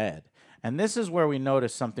in bed, and this is where we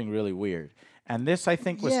notice something really weird. And this, I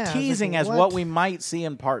think, was Yeah, I was like, teasing as what? what we might see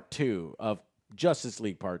in part 2 of Justice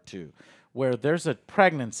League Part 2, where there's a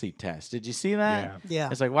pregnancy test. Did you see that? Yeah. Yeah.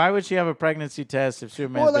 It's like, why would she have a pregnancy test if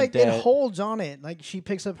Superman's Or like been it dead? holds on it. Like she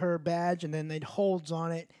picks up her badge and then it holds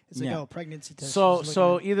on it. It's like, Yeah. oh, pregnancy test. So, She's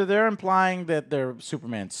so looking either they're implying that they're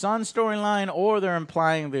Superman's son storyline, or they're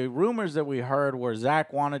implying the rumors that we heard where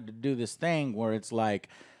Zack wanted to do this thing where it's like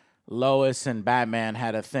Lois and Batman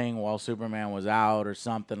had a thing while Superman was out, or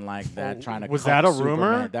something like that. Trying to Was cut that a Superman.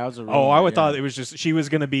 rumor? That was a rumor. Oh, I would yeah. thought it was just she was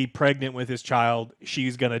going to be pregnant with his child.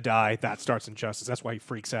 She's going to die. That starts Injustice. That's why he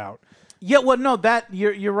freaks out. Yeah, well, no, that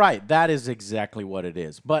you're right. That is exactly what it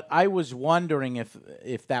is. But I was wondering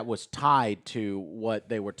if that was tied to what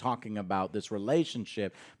they were talking about, this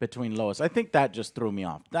relationship between Lois. I think that just threw me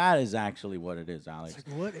off. That is actually what it is, Alex.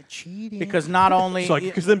 like, what a cheating. Because not only It's like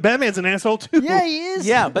because then Batman's an asshole too. yeah, he is.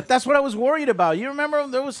 yeah, but that's what I was worried about. You remember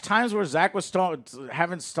there was times where Zack was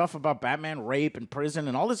having stuff about Batman rape and prison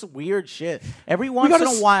and all this weird shit. Every once in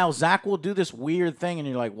a while, Zack will do this weird thing, and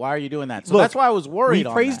you're like, why are you doing that? So Look, that's why I was worried. We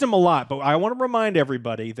on praised that. him a lot, but I want to remind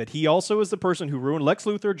everybody that he also is the person who ruined Lex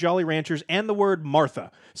Luthor, Jolly Ranchers, and the word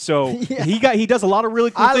Martha. So he does a lot of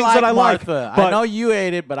really cool things like that I Martha. like. But I know you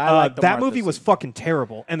hate it, but I like the that Martha movie was scene. fucking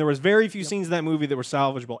terrible, and there was very few scenes in that movie that were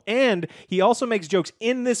salvageable. And he also makes jokes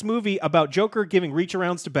in this movie about Joker giving reach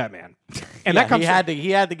arounds to Batman, and Yeah, that comes. he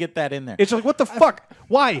had to get that in there. It's like what the fuck?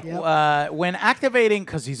 Why? When activating,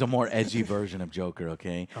 because he's a more edgy version of Joker,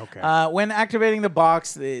 okay? Okay. When activating the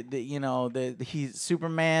box,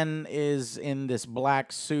 Superman is in this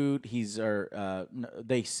black suit. He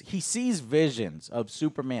sees visions of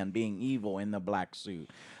Superman being evil in the black suit.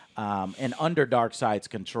 And under Darkseid's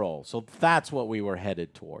control. So that's what we were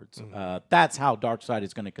headed towards. That's how Darkseid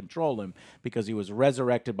is going to control him, because he was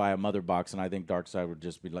resurrected by a mother box, and I think Darkseid would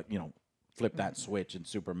just be like, flip that switch in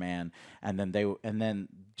Superman, and then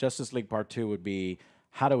Justice League Part 2 would be,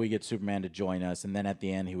 how do we get Superman to join us? And then at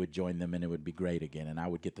the end, he would join them, and it would be great again, and I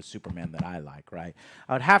would get the Superman that I like, right?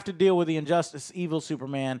 I would have to deal with the injustice, evil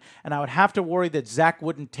Superman, and I would have to worry that Zack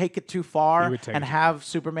wouldn't take it too far and have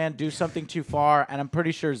Superman do something too far, and I'm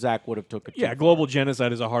pretty sure Zack would have took it too far. Global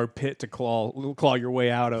genocide is a hard pit to claw your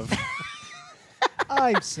way out of.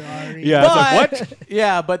 I'm sorry. Yeah, it's like, what?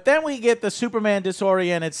 Yeah, but then we get the Superman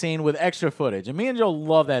disoriented scene with extra footage. And me and Joe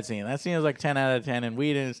love that scene. That scene is like 10 out of 10, and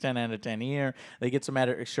Whedon is 10 out of 10 here. They get some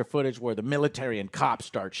extra footage where the military and cops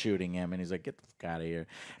start shooting him, and he's like, get the fuck out of here.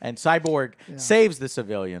 And Cyborg saves the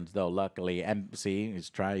civilians, though, luckily. And see, he's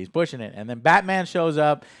pushing it. And then Batman shows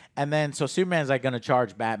up, and then so Superman's like going to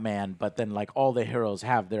charge Batman, but then like all the heroes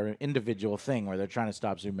have their individual thing where they're trying to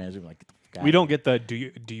stop Superman. Superman's like, get the fuck out. We don't get the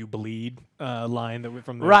do you bleed line that we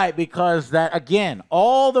from the Right, because that again,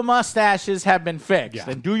 all the mustaches have been fixed, Yeah.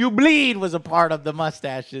 and "Do You Bleed" was a part of the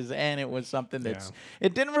mustaches, and it was something that's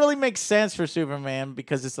it didn't really make sense for Superman,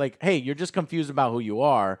 because it's like, hey, you're just confused about who you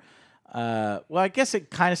are. Well, I guess it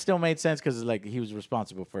kind of still made sense, because like he was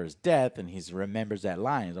responsible for his death, and he remembers that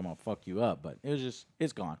line. He's, I'm gonna fuck you up, but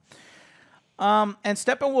it's gone. And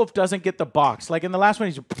Steppenwolf doesn't get the box. Like in the last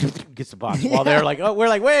one, he gets the box. While they're like, oh, we're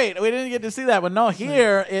like, wait, we didn't get to see that. But no,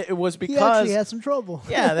 here it was because He actually had some trouble.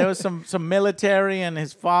 yeah, there was some military, and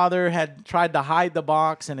his father had tried to hide the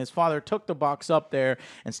box, and his father took the box up there,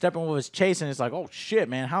 and Steppenwolf was chasing. It's like, oh shit,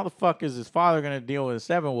 man, how the fuck is his father gonna deal with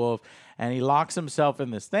Steppenwolf? And he locks himself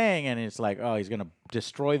in this thing, and it's like, oh, he's gonna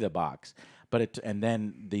destroy the box. And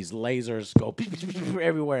then these lasers go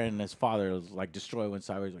everywhere, and his father is like destroy one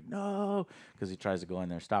side. He's like, no, because he tries to go in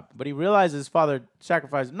there, stop. But he realizes his father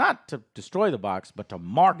sacrificed not to destroy the box, but to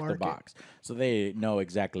mark the box, so they know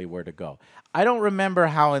exactly where to go. I don't remember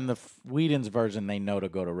how in the Whedon's version they know to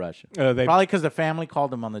go to Russia. Probably because the family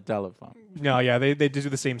called them on the telephone. No, yeah, they do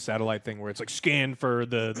the same satellite thing where it's like scan for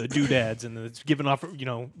the doodads, and it's giving off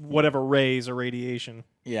whatever rays or radiation.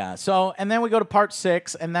 Yeah. So, and then we go to part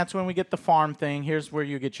 6, and that's when we get the farm thing. Here's where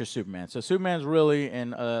you get your Superman. So Superman's really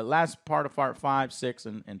in last part of part 5, 6,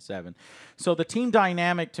 and 7. So the team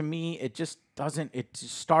dynamic, to me, it just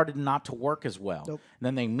started not to work as well. Nope. And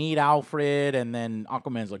then they meet Alfred, and then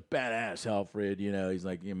Aquaman's like, badass Alfred, he's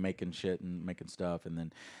like, you're making shit and making stuff,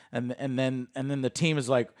 and then the team is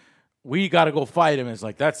like, we got to go fight him. It's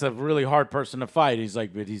like, that's a really hard person to fight. He's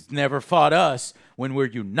like, but he's never fought us when we're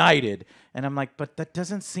united. And I'm like, but that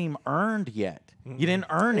doesn't seem earned yet. You didn't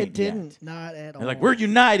earn it. It didn't. Yet. Not at all. They're like, we're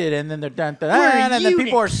united, and then they're done, and then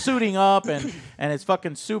people are suiting up, and it's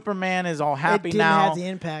fucking Superman is all happy it didn't now. have the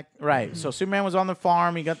impact. Right. So Superman was on the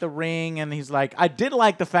farm. He got the ring, and he's like, I did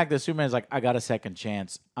like the fact that Superman's like, I got a second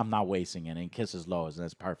chance. I'm not wasting it. And he kisses Lois, and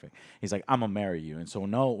that's perfect. He's like, I'm gonna marry you. And so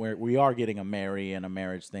no, we are getting a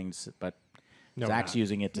marriage things, but. No, Zach's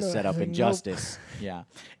using it to set up nope. injustice. Yeah.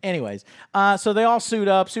 Anyways, so they all suit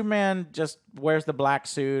up. Superman just wears the black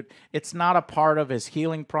suit. It's not a part of his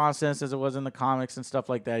healing process as it was in the comics and stuff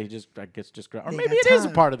like that. He just, I guess, or maybe it is a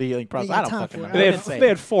part of the healing process. I don't fucking know. They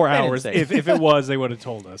had 4 hours. If it was, they would have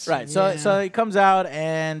told us. Right. So he comes out,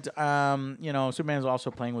 and Superman's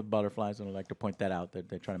also playing with butterflies, and I'd like to point that out. That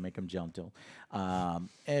they try to make him gentle.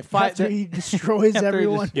 After he destroys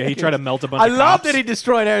everyone. Yeah, he tried to melt a bunch of I love cops. that he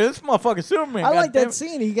destroyed everything. This motherfucking Superman. I like that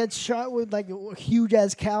scene. He gets shot with like a huge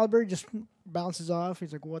ass caliber, just bounces off.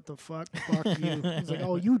 He's like, "What the fuck? Fuck you." He's like,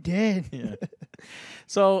 "Oh, you dead." Yeah.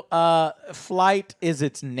 So, flight is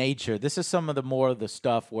its nature. This is some of the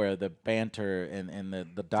stuff where the banter and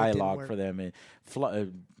the dialogue for them.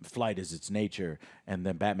 Flight is its nature, and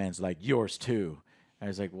then Batman's like, "Yours too." And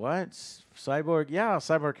he's like, "What? Cyborg? Yeah,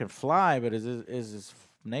 Cyborg can fly, but is his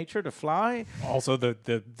nature to fly?" Also,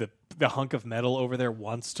 the hunk of metal over there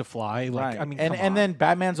wants to fly. Like, Right. I mean, and then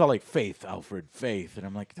Batman's all like, "Faith, Alfred, faith," and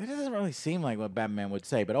I'm like, that doesn't really seem like what Batman would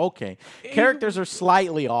say. But okay, characters are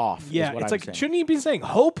slightly off. yeah, is what it's I'm like, saying. shouldn't he be saying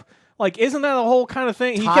hope? Like, isn't that the whole kind of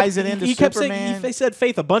thing? Ties it into he kept Superman. saying, they said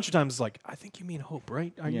faith a bunch of times. It's like, I think you mean hope,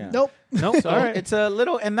 right? Are Yeah. you? Nope. Nope. So All right. it's a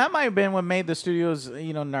little, and that might have been what made the studios,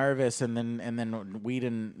 nervous, and then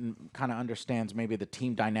Whedon kind of understands maybe the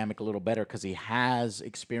team dynamic a little better because he has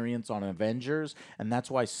experience on Avengers, and that's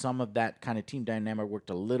why some of that kind of team dynamic worked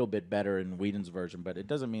a little bit better in Whedon's version. But it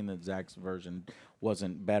doesn't mean that Zack's version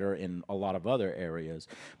wasn't better in a lot of other areas.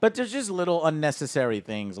 But there's just little unnecessary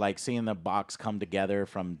things like seeing the box come together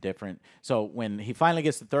from different. So when he finally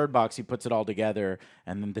gets the third box, he puts it all together,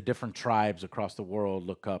 and then the different tribes across the world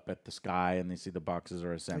look up at the sky and they see the boxes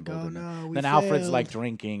are assembled. oh and no, we then Alfred's failed. like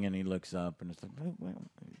drinking and he looks up and it's like, well,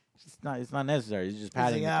 it's not necessary. He's just He's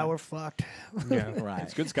patting. like, the we're fucked. Yeah, Right.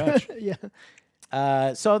 It's good scotch. Yeah.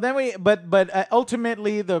 So then but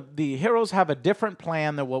ultimately the heroes have a different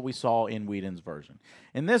plan than what we saw in Whedon's version.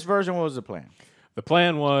 In this version, what was the plan? The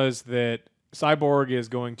plan was that Cyborg is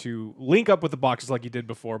going to link up with the boxes like he did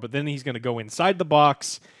before, but then he's going to go inside the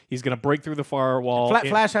box. He's going to break through the firewall.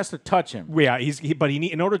 Flash has to touch him. Yeah,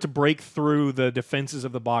 in order to break through the defenses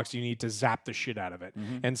of the box, you need to zap the shit out of it.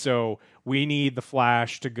 And so we need the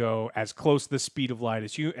Flash to go as close to the speed of light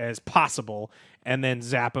as possible, and then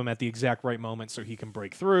zap him at the exact right moment so he can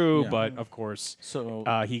break through. Yeah. But of course,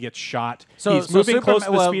 he gets shot. So- He's so moving close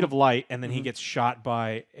to the Superman- speed of light, and then he gets shot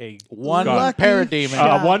by One Lucky parademon.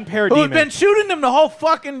 shot. one Who's parademon. been shooting him the whole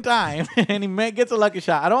fucking time, and gets a lucky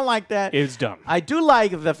shot. I don't like that. It's dumb. I do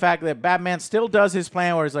like the fact that Batman still does his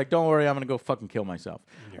plan where he's like, don't worry, I'm going to go fucking kill myself,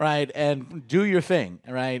 right? And do your thing,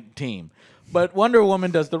 right, team. But Wonder Woman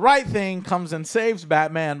does the right thing, comes and saves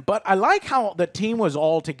Batman. But I like how the team was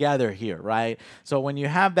all together here, right? So when you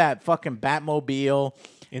have that fucking Batmobile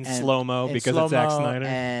In slow-mo because it's Zack Snyder.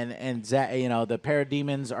 and the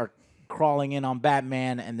parademons are crawling in on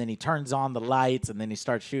Batman, and then he turns on the lights, and then he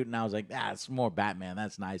starts shooting. I was like, it's more Batman.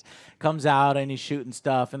 That's nice. Comes out, and he's shooting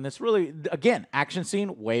stuff, and this really, again, action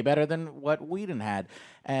scene, way better than what Whedon had.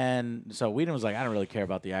 And so Whedon was like, I don't really care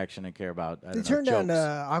about the action. I care about, They turned down jokes.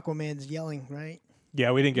 Aquaman's yelling, right?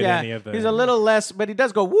 Yeah, we didn't get any of the. He's a little less, but he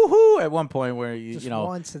does go woohoo at one point where Just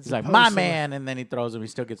once as he's like opposed my to- man, and then he throws him. He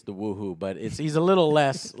still gets the woohoo, but he's a little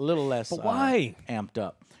less, But why? amped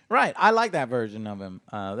up. Right, I like that version of him.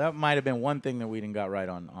 That might have been one thing that we didn't got right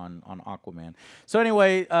on Aquaman. So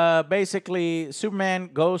anyway, basically, Superman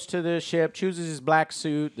goes to the ship, chooses his black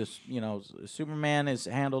suit. Superman is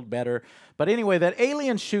handled better. But anyway, that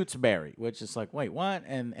alien shoots Barry, which is like, wait, what?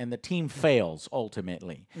 And the team fails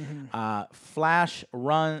ultimately. Flash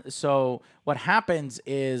runs. So what happens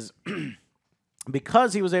is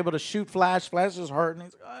because he was able to shoot Flash is hurt, and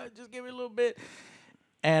he's like, just give me a little bit.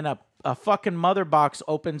 And a fucking mother box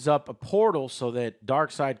opens up a portal so that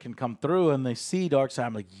Darkseid can come through, and they see Darkseid.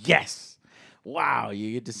 I'm like, yes, wow,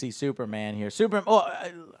 you get to see Superman here.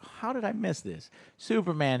 How did I miss this?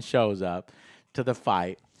 Superman shows up to the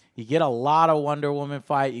fight. You get a lot of Wonder Woman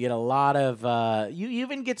fight. You get a lot of. You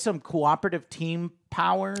even get some cooperative team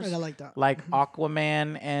powers. I like that. Like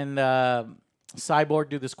Aquaman and. Cyborg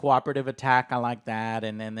do this cooperative attack. I like that.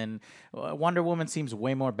 And then Wonder Woman seems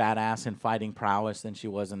way more badass in fighting prowess than she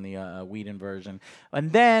was in the Whedon version.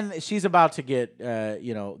 And then she's about to get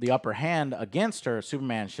the upper hand against her.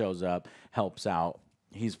 Superman shows up, helps out.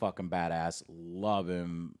 He's fucking badass. Love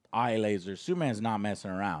him. Eye laser. Superman's not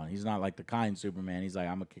messing around. He's not like the kind Superman. He's like,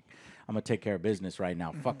 I'm gonna take care of business right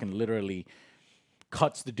now. Fucking literally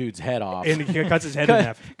cuts the dude's head off. And he cuts his head in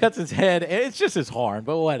half. Cuts his head. It's just his horn,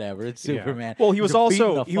 but whatever. It's Superman. Well, he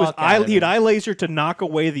had eye laser to knock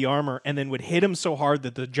away the armor, and then would hit him so hard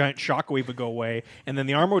that the giant shockwave would go away, and then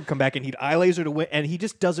the armor would come back, and he'd eye laser to win, and he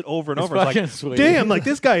just does it over and over. It's like, sweet. damn, like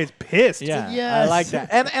this guy is pissed. Yeah, Yes. I like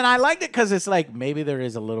that, and I liked it because it's like maybe there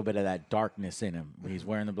is a little bit of that darkness in him. He's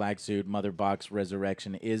wearing the black suit, Mother Box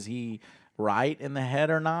Resurrection. Is he right in the head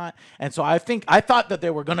or not? And so I thought that they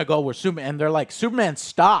were gonna go with Superman, and they're like, Superman,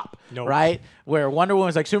 stop, right? Where Wonder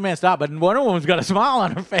Woman's like, Superman, stop, but Wonder Woman's got a smile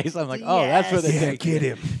on her face. I'm like, oh, that's where they get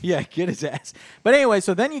him. Yeah, get his ass. But anyway,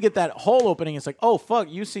 so then you get that whole opening. It's like, oh fuck,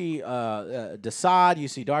 you see Desaad, you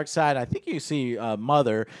see Darkseid. I think you see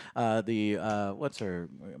Mother, what's her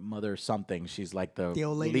Mother something? She's like the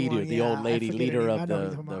old lady leader, one, the old lady I forget leader her name. of I know what you're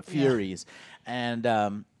talking the about. Furies,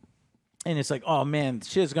 and it's like, oh man,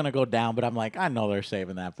 shit's gonna go down. But I'm like, I know they're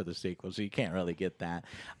saving that for the sequel, so you can't really get that.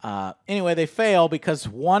 Anyway, they fail because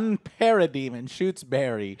one parademon shoots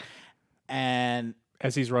Barry, and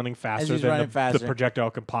As he's running faster than the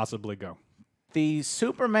projectile could possibly go. The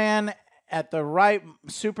Superman at the right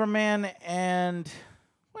Superman and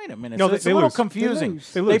wait a minute. No, so it's they a little lose. confusing.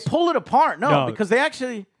 They They pull it apart. No, No. because they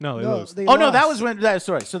actually. No, they No, lose. they Oh no, that lost. was when.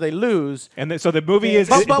 Sorry, so they lose. And so the movie is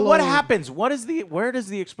But what explode. happens? Where does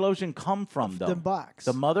the explosion come from though? The box.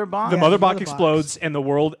 The mother box. the Yeah, mother the box mother explodes and the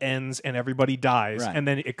world ends and everybody dies, Right. and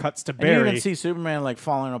then it cuts to And you Barry. even see Superman like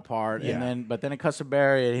falling apart, Yeah. but then it cuts to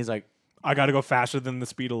Barry, and he's like, I got to go faster than the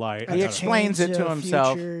speed of light. he explains it change to the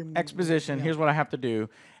himself. future. Exposition. Yeah. Here's what I have to do.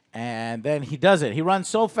 And then he does it. He runs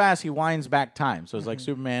so fast, he winds back time. So it's like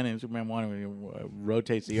Superman and Superman 1 when he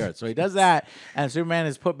rotates the Earth. So he does that, and Superman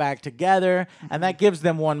is put back together, and that gives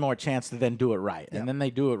them one more chance to then do it right. And then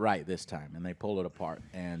they do it right this time, and they pull it apart,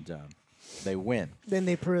 and they win. Then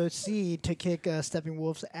they proceed to kick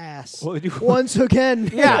Steppenwolf's ass Well, they do- once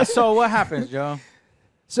again. Yeah, so what happens, Joe?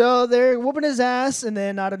 So they're whooping his ass, and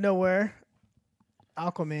then out of nowhere,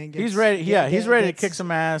 Aquaman gets. He's ready. Yeah, he's ready to gets- kick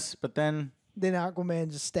some ass, but then Then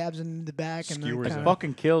Aquaman just stabs him in the back and Skewers then him.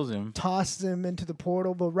 fucking kills him. tosses him into the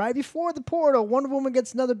portal. But right before the portal, Wonder Woman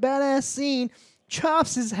gets another badass scene,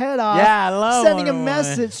 chops his head off. Yeah, I love sending Wonder a Woman.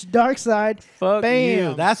 message, Darkseid. Fuck Bam.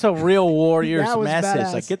 you. That's a real warrior's That was message.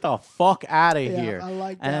 badass. Like, get the fuck out of Yeah, here. I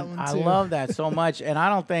like and that one, I too. love that so much. And I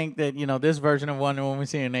don't think that, this version of Wonder Woman we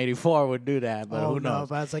see in 84 would do that, but Oh who no, knows?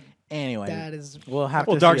 but it's like Anyway, that is. we'll have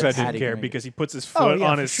Well, to see if Darkseid didn't Patty care can make because he puts his Oh, foot yeah,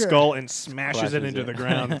 on for his sure. skull and smashes it Crushes into it. the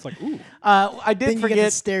ground. It's like, ooh. I did Then you get to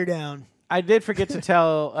forget. stare down. I did forget to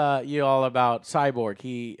tell you all about Cyborg.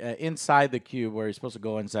 He inside the cube, where he's supposed to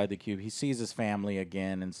go inside the cube, he sees his family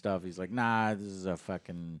again and stuff. He's like, nah, this is a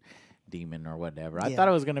fucking demon or whatever. I Yeah. thought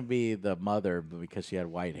it was gonna be the mother because she had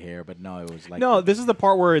white hair, but no, it was like No, this is the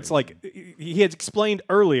part where it's like he had explained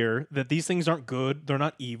earlier that these things aren't good, they're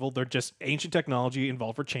not evil, they're just ancient technology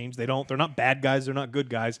involved for change. They're not bad guys, they're not good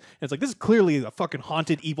guys. And it's like this is clearly a fucking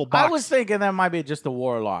haunted evil box. I was thinking that might be just the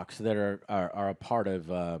warlocks that are a part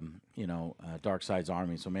of Darkseid's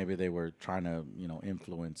army. So maybe they were trying to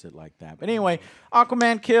influence it like that. But anyway,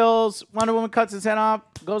 Aquaman kills, Wonder Woman cuts his head off,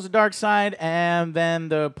 goes to Darkseid, and then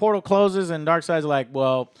the portal closes, and Darkseid's like,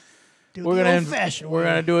 well. We're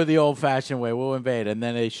gonna do it the old-fashioned way. We'll invade, and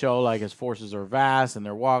then they show like his forces are vast, and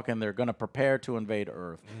they're walking. They're gonna prepare to invade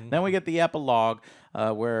Earth. Then we get the epilogue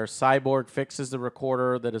where Cyborg fixes the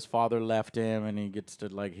recorder that his father left him, and he gets to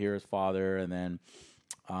like hear his father, and then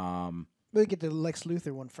We get the Lex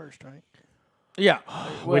Luthor one first, right? yeah,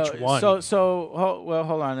 Which one?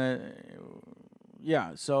 Hold on.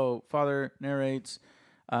 Yeah, so father narrates.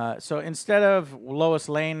 So instead of Lois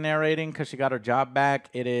Lane narrating because she got her job back,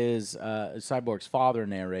 it is Cyborg's father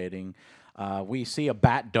narrating. We see a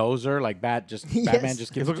bat dozer, like Batman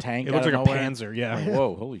just gives a tank. It looks out like of a nowhere. panzer, yeah. Like,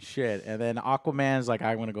 whoa, holy shit. And then Aquaman's like,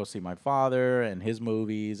 I want to go see my father and his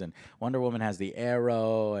movies. And Wonder Woman has the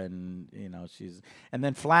arrow, and and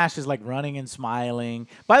then Flash is like running and smiling.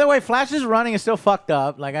 By the way, Flash's running is still fucked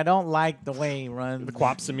up. Like, I don't like the way he runs. The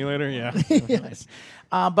Quap simulator, yeah. Yes.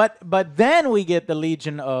 But then we get the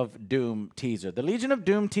Legion of Doom teaser. The Legion of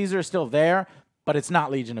Doom teaser is still there, but it's not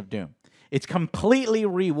Legion of Doom. It's completely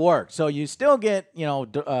reworked. So you still get,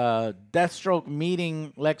 Deathstroke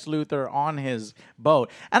meeting Lex Luthor on his boat.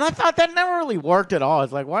 And I thought that never really worked at all.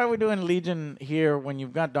 It's like, why are we doing Legion here when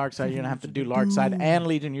you've got Darkseid? You're going to have to do Darkseid and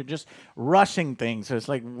Legion. You're just rushing things. So it's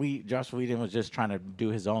like Joss Whedon was just trying to do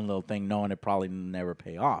his own little thing, knowing it probably never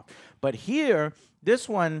pay off. But here, this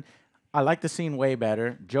one, I like the scene way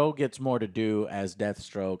better. Joe gets more to do as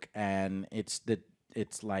Deathstroke, and it's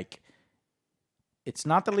like it's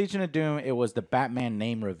not the Legion of Doom. It was the Batman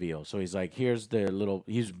name reveal. So he's like, here's the little.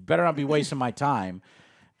 He's better not be wasting my time.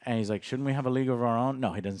 And he's like, shouldn't we have a league of our own?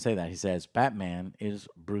 No, he doesn't say that. He says Batman is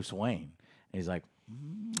Bruce Wayne. And he's like,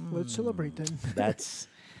 Let's celebrate then. that's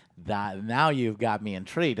that. Now you've got me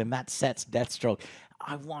intrigued, and that sets Deathstroke.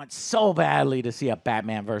 I want so badly to see a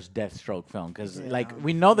Batman versus Deathstroke film because, like,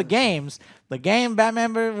 we know the games. The game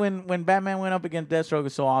Batman when Batman went up against Deathstroke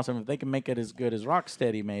is so awesome. If they can make it as good as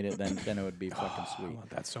Rocksteady made it, then it would be fucking sweet. I want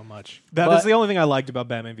that so much. That's the only thing I liked about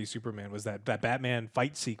Batman v Superman was that Batman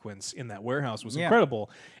fight sequence in that warehouse was incredible.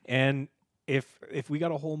 And if we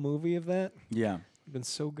got a whole movie of that, it'd been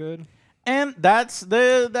so good. And that's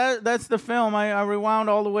the film. I rewound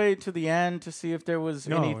all the way to the end to see if there was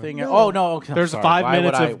anything. No. Oh no! Okay, There's 5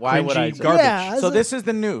 minutes of cringy garbage. Yeah, so this is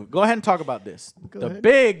the new. Go ahead and talk about this. The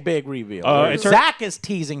ahead. big reveal. Zack is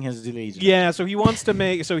teasing his Legion. Yeah, so he wants to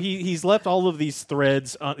make. So he's left all of these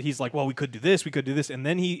threads. He's like, well, we could do this, and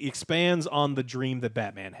then he expands on the dream that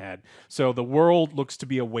Batman had. So the world looks to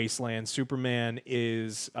be a wasteland. Superman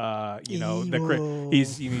is, he's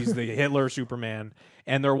the Hitler Superman.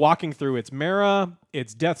 And they're walking through. It's Mara,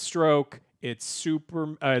 it's Deathstroke, it's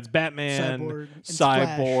Batman,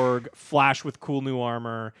 Cyborg, Flash with cool new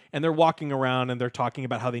armor, and they're walking around and they're talking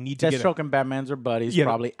about how they need to Deathstroke and Batman's are buddies,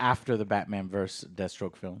 probably after the Batman versus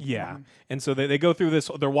Deathstroke film. Yeah, and so they go through this.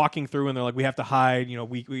 They're walking through and they're like, we have to hide.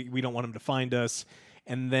 We don't want him to find us.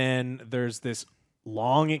 And then there's this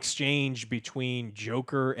long exchange between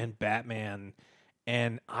Joker and Batman.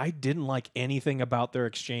 And I didn't like anything about their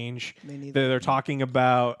exchange. Me neither. They're talking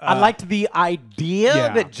about. I liked the idea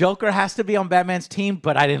that Joker has to be on Batman's team,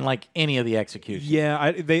 but I didn't like any of the execution.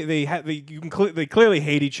 Yeah, they clearly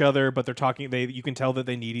hate each other, but they're talking. You can tell that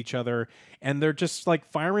they need each other, and they're just like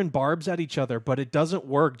firing barbs at each other, but it doesn't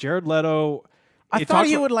work. Jared Leto. I thought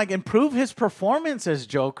he would like improve his performance as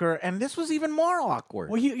Joker, and this was even more awkward.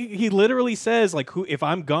 Well, he literally says like, "Who? If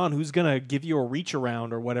I'm gone, who's gonna give you a reach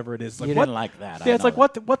around or whatever it is?" Like, you didn't like that. Yeah, it's like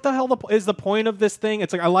what the hell is the point of this thing?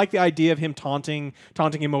 It's like I like the idea of him taunting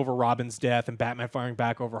him over Robin's death and Batman firing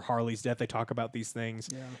back over Harley's death. They talk about these things,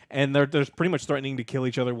 and they're pretty much threatening to kill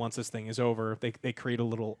each other once this thing is over. They create a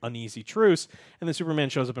little uneasy truce, and then Superman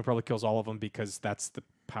shows up and probably kills all of them because that's the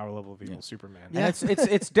power level of evil Superman. Yeah,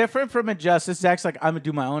 it's different from Injustice. Zack's like, I'm gonna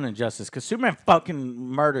do my own Injustice because Superman fucking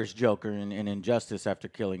murders Joker in Injustice after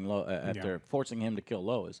killing forcing him to kill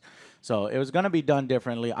Lois. So it was gonna be done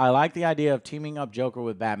differently. I like the idea of teaming up Joker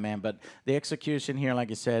with Batman, but the execution here, like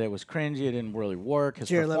you said, it was cringy. It didn't really work. His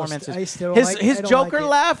performance, his Joker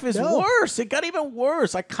laugh is worse. It got even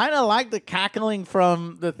worse. I kind of like the cackling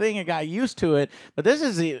from the thing. I got used to it, but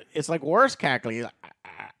it's like worse cackling.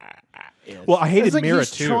 Well, I hated Mira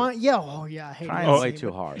too. I hate trying way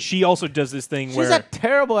too hard. She also does this thing where she's a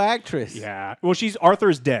terrible actress. Yeah. Well,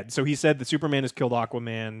 Arthur's dead, so he said that Superman has killed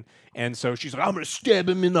Aquaman, and so she's like, I'm gonna stab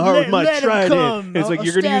him in the heart with my trident. It's like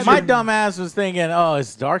you're gonna use my dumb ass was thinking, oh,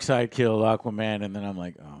 it's Darkseid killed Aquaman, and then I'm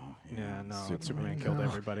like, oh. Yeah, no, Superman killed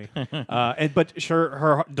everybody. But sure,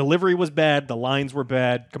 her delivery was bad. The lines were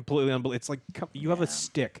bad. Completely unbelievable. It's like you have a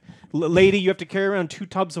stick, lady. You have to carry around 2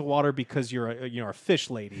 tubs of water because you're a fish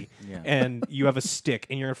lady, and you have a stick,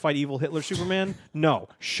 and you're gonna fight evil Hitler Superman. No,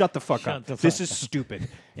 shut the fuck up. This is stupid.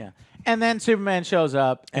 Yeah. And then Superman shows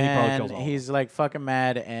up, and he's like fucking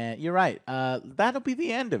mad. And you're right. That'll be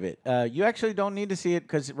the end of it. You actually don't need to see it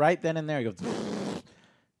because right then and there he goes.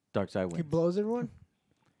 Darkseid wins. He blows everyone.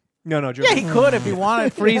 No, Joker. Yeah, he could if he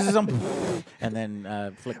wanted. Freezes him, and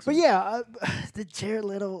then flicks him. But the Jared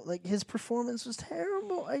Leto, like his performance was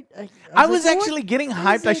terrible. I was actually getting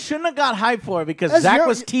hyped. I shouldn't have got hyped for it because Zack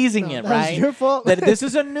was teasing it, right? That's your fault. That this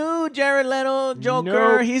is a new Jared Leto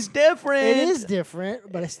Joker. Nope. He's different. It is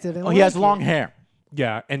different, but I still didn't. He has long hair.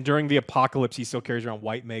 Yeah, and during the apocalypse, he still carries around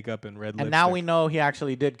white makeup and red lipstick. And now we know he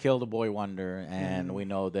actually did kill the Boy Wonder, and we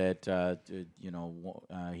know that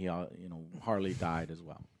Harley died as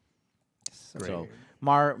well. So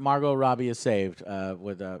Margot Robbie is saved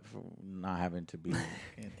with not having to be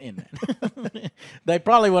in it. They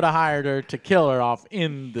probably would have hired her to kill her off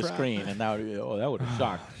in the screen, and that would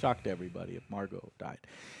have shocked everybody if Margot died.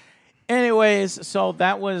 Anyways, so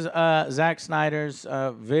that was Zack Snyder's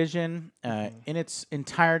vision in its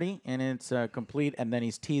entirety, and it's complete. And then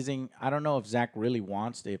he's teasing. I don't know if Zack really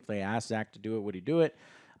wants to. If they asked Zack to do it, would he do it?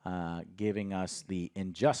 Giving us the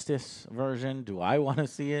Injustice version. Do I want to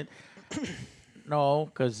see it? No,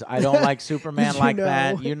 because I don't like Superman like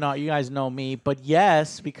that. You guys know me. But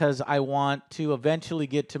yes, because I want to eventually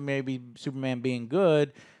get to maybe Superman being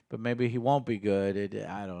good, but maybe he won't be good.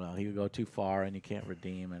 I don't know. He would go too far, and you can't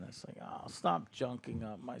redeem. And it's like, oh, stop junking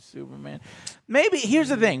up my Superman. Maybe here's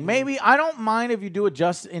the thing. Maybe I don't mind if you do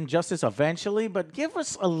Injustice eventually, but give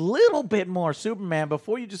us a little bit more Superman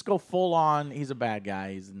before you just go full on. He's a bad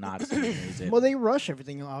guy. He's not. Well, they rush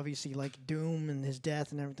everything, obviously, like Doom and his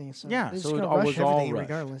death and everything. So yeah, they're just so it gonna rush was all everything rushed.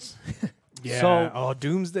 regardless. Yeah. So,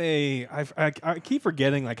 Doomsday. I keep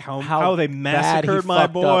forgetting like how they bad he massacred my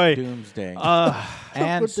fucked boy. up Doomsday. Uh, And What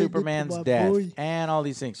they did to Superman's my death, boy. and all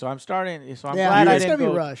these things. So I'm starting. So I'm Yeah, glad I it's didn't gonna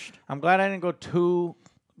be go. rushed. I'm glad I didn't go too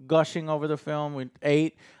gushing over the film. With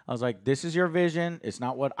 8, I was like, "This is your vision. It's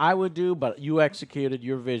not what I would do, but you executed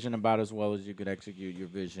your vision about as well as you could execute your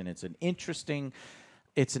vision. It's an interesting.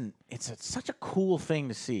 Such a cool thing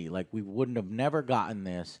to see. Like we wouldn't have never gotten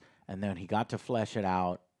this, and then he got to flesh it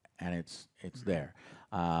out, and it's there.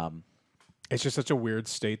 it's just such a weird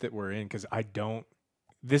state that we're in because I don't.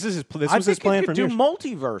 This was his plan I think from you could do years.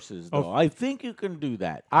 multiverses, though. Oh. I think you can do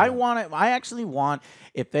that. I actually want,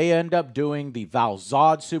 if they end up doing the Val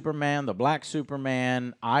Zod Superman, the Black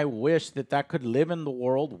Superman, I wish that could live in the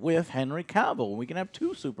world with Henry Cavill. We can have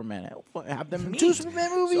 2 Supermen. Have them meet. 2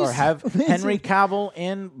 Superman movies? Or have Henry Cavill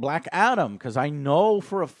in Black Adam, because I know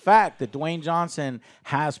for a fact that Dwayne Johnson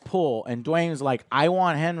has pull, and Dwayne's like, I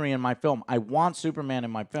want Henry in my film. I want Superman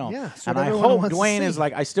in my film. Yeah, that's and what I everyone hope wants to Dwayne is see.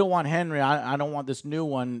 like, I still want Henry. I don't want this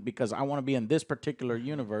new one because I want to be in this particular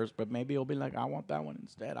universe, but maybe he'll be like, I want that one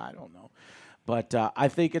instead. I don't know. But I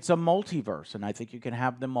think it's a multiverse, and I think you can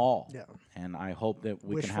have them all. Yeah. And I hope that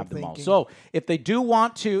we can Wishful have them all. thinking. So if they do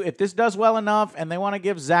want to, if this does well enough, and they want to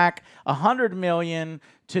give Zack $100 million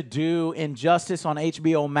to do Injustice on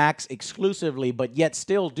HBO Max exclusively, but yet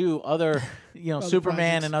still do other, Superman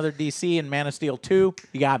projects. and other DC and Man of Steel 2,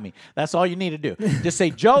 you got me. That's all you need to do. Just say,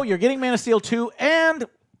 Joe, you're getting Man of Steel 2, and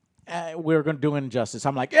we're going to do Injustice.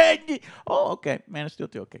 I'm like, hey, oh, okay, Man of Steel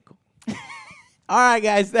 2, okay, cool. All right,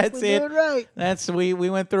 guys, that's We're it. doing right. That's we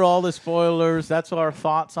went through all the spoilers. That's our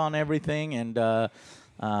thoughts on everything, and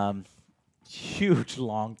huge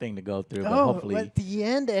long thing to go through. But hopefully, at the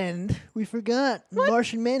end, we forgot.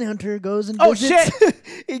 Martian Manhunter goes and Oh, visits.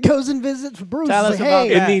 He goes and visits Bruce. Tell He's us like, about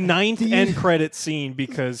hey, that. In the 9th end credit scene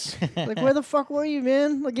because like, where the fuck were you,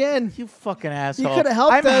 man? Again. you fucking asshole. coulda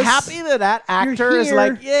helped I'm us. happy that actor is here.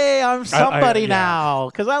 like, yay, I'm somebody yeah. now,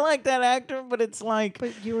 because I like that actor. But it's like,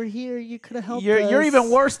 But you were here. You could have helped you're us. even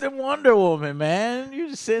worse than Wonder Woman, man. You're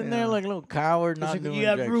just sitting there Yeah. like a little coward, He's not like, doing you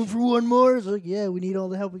have jack room shit. for one more? It's like, yeah, we need all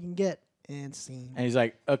the help we can get. And scene. And he's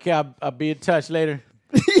like, okay, I'll be in touch later.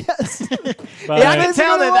 Yes. But Yeah, I can That's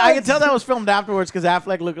tell what it that. I was. can tell that was filmed afterwards because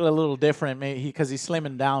Affleck looked a little different, maybe because he's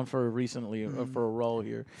slimming down for recently for a role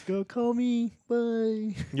here. Go call me.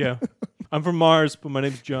 Bye. yeah, I'm from Mars, but my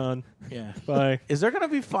name's John. Yeah. Bye. Is there gonna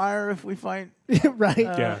be fire if we fight? Right.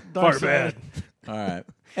 Yeah, Dark far Side? bad. All right.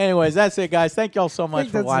 Anyways, that's it, guys. Thank y'all so much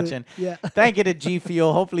think for that's watching. it. Yeah. Thank you to G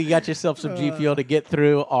Fuel. Hopefully, you got yourself some G Fuel to get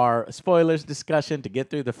through our spoilers discussion, to get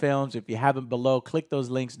through the films. If you haven't below, click those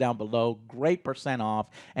links down below. Great % off,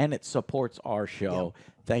 and it supports our show.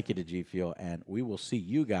 Thank you to G Fuel, and we will see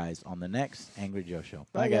you guys on the next Angry Joe show.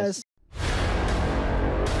 Bye, guys.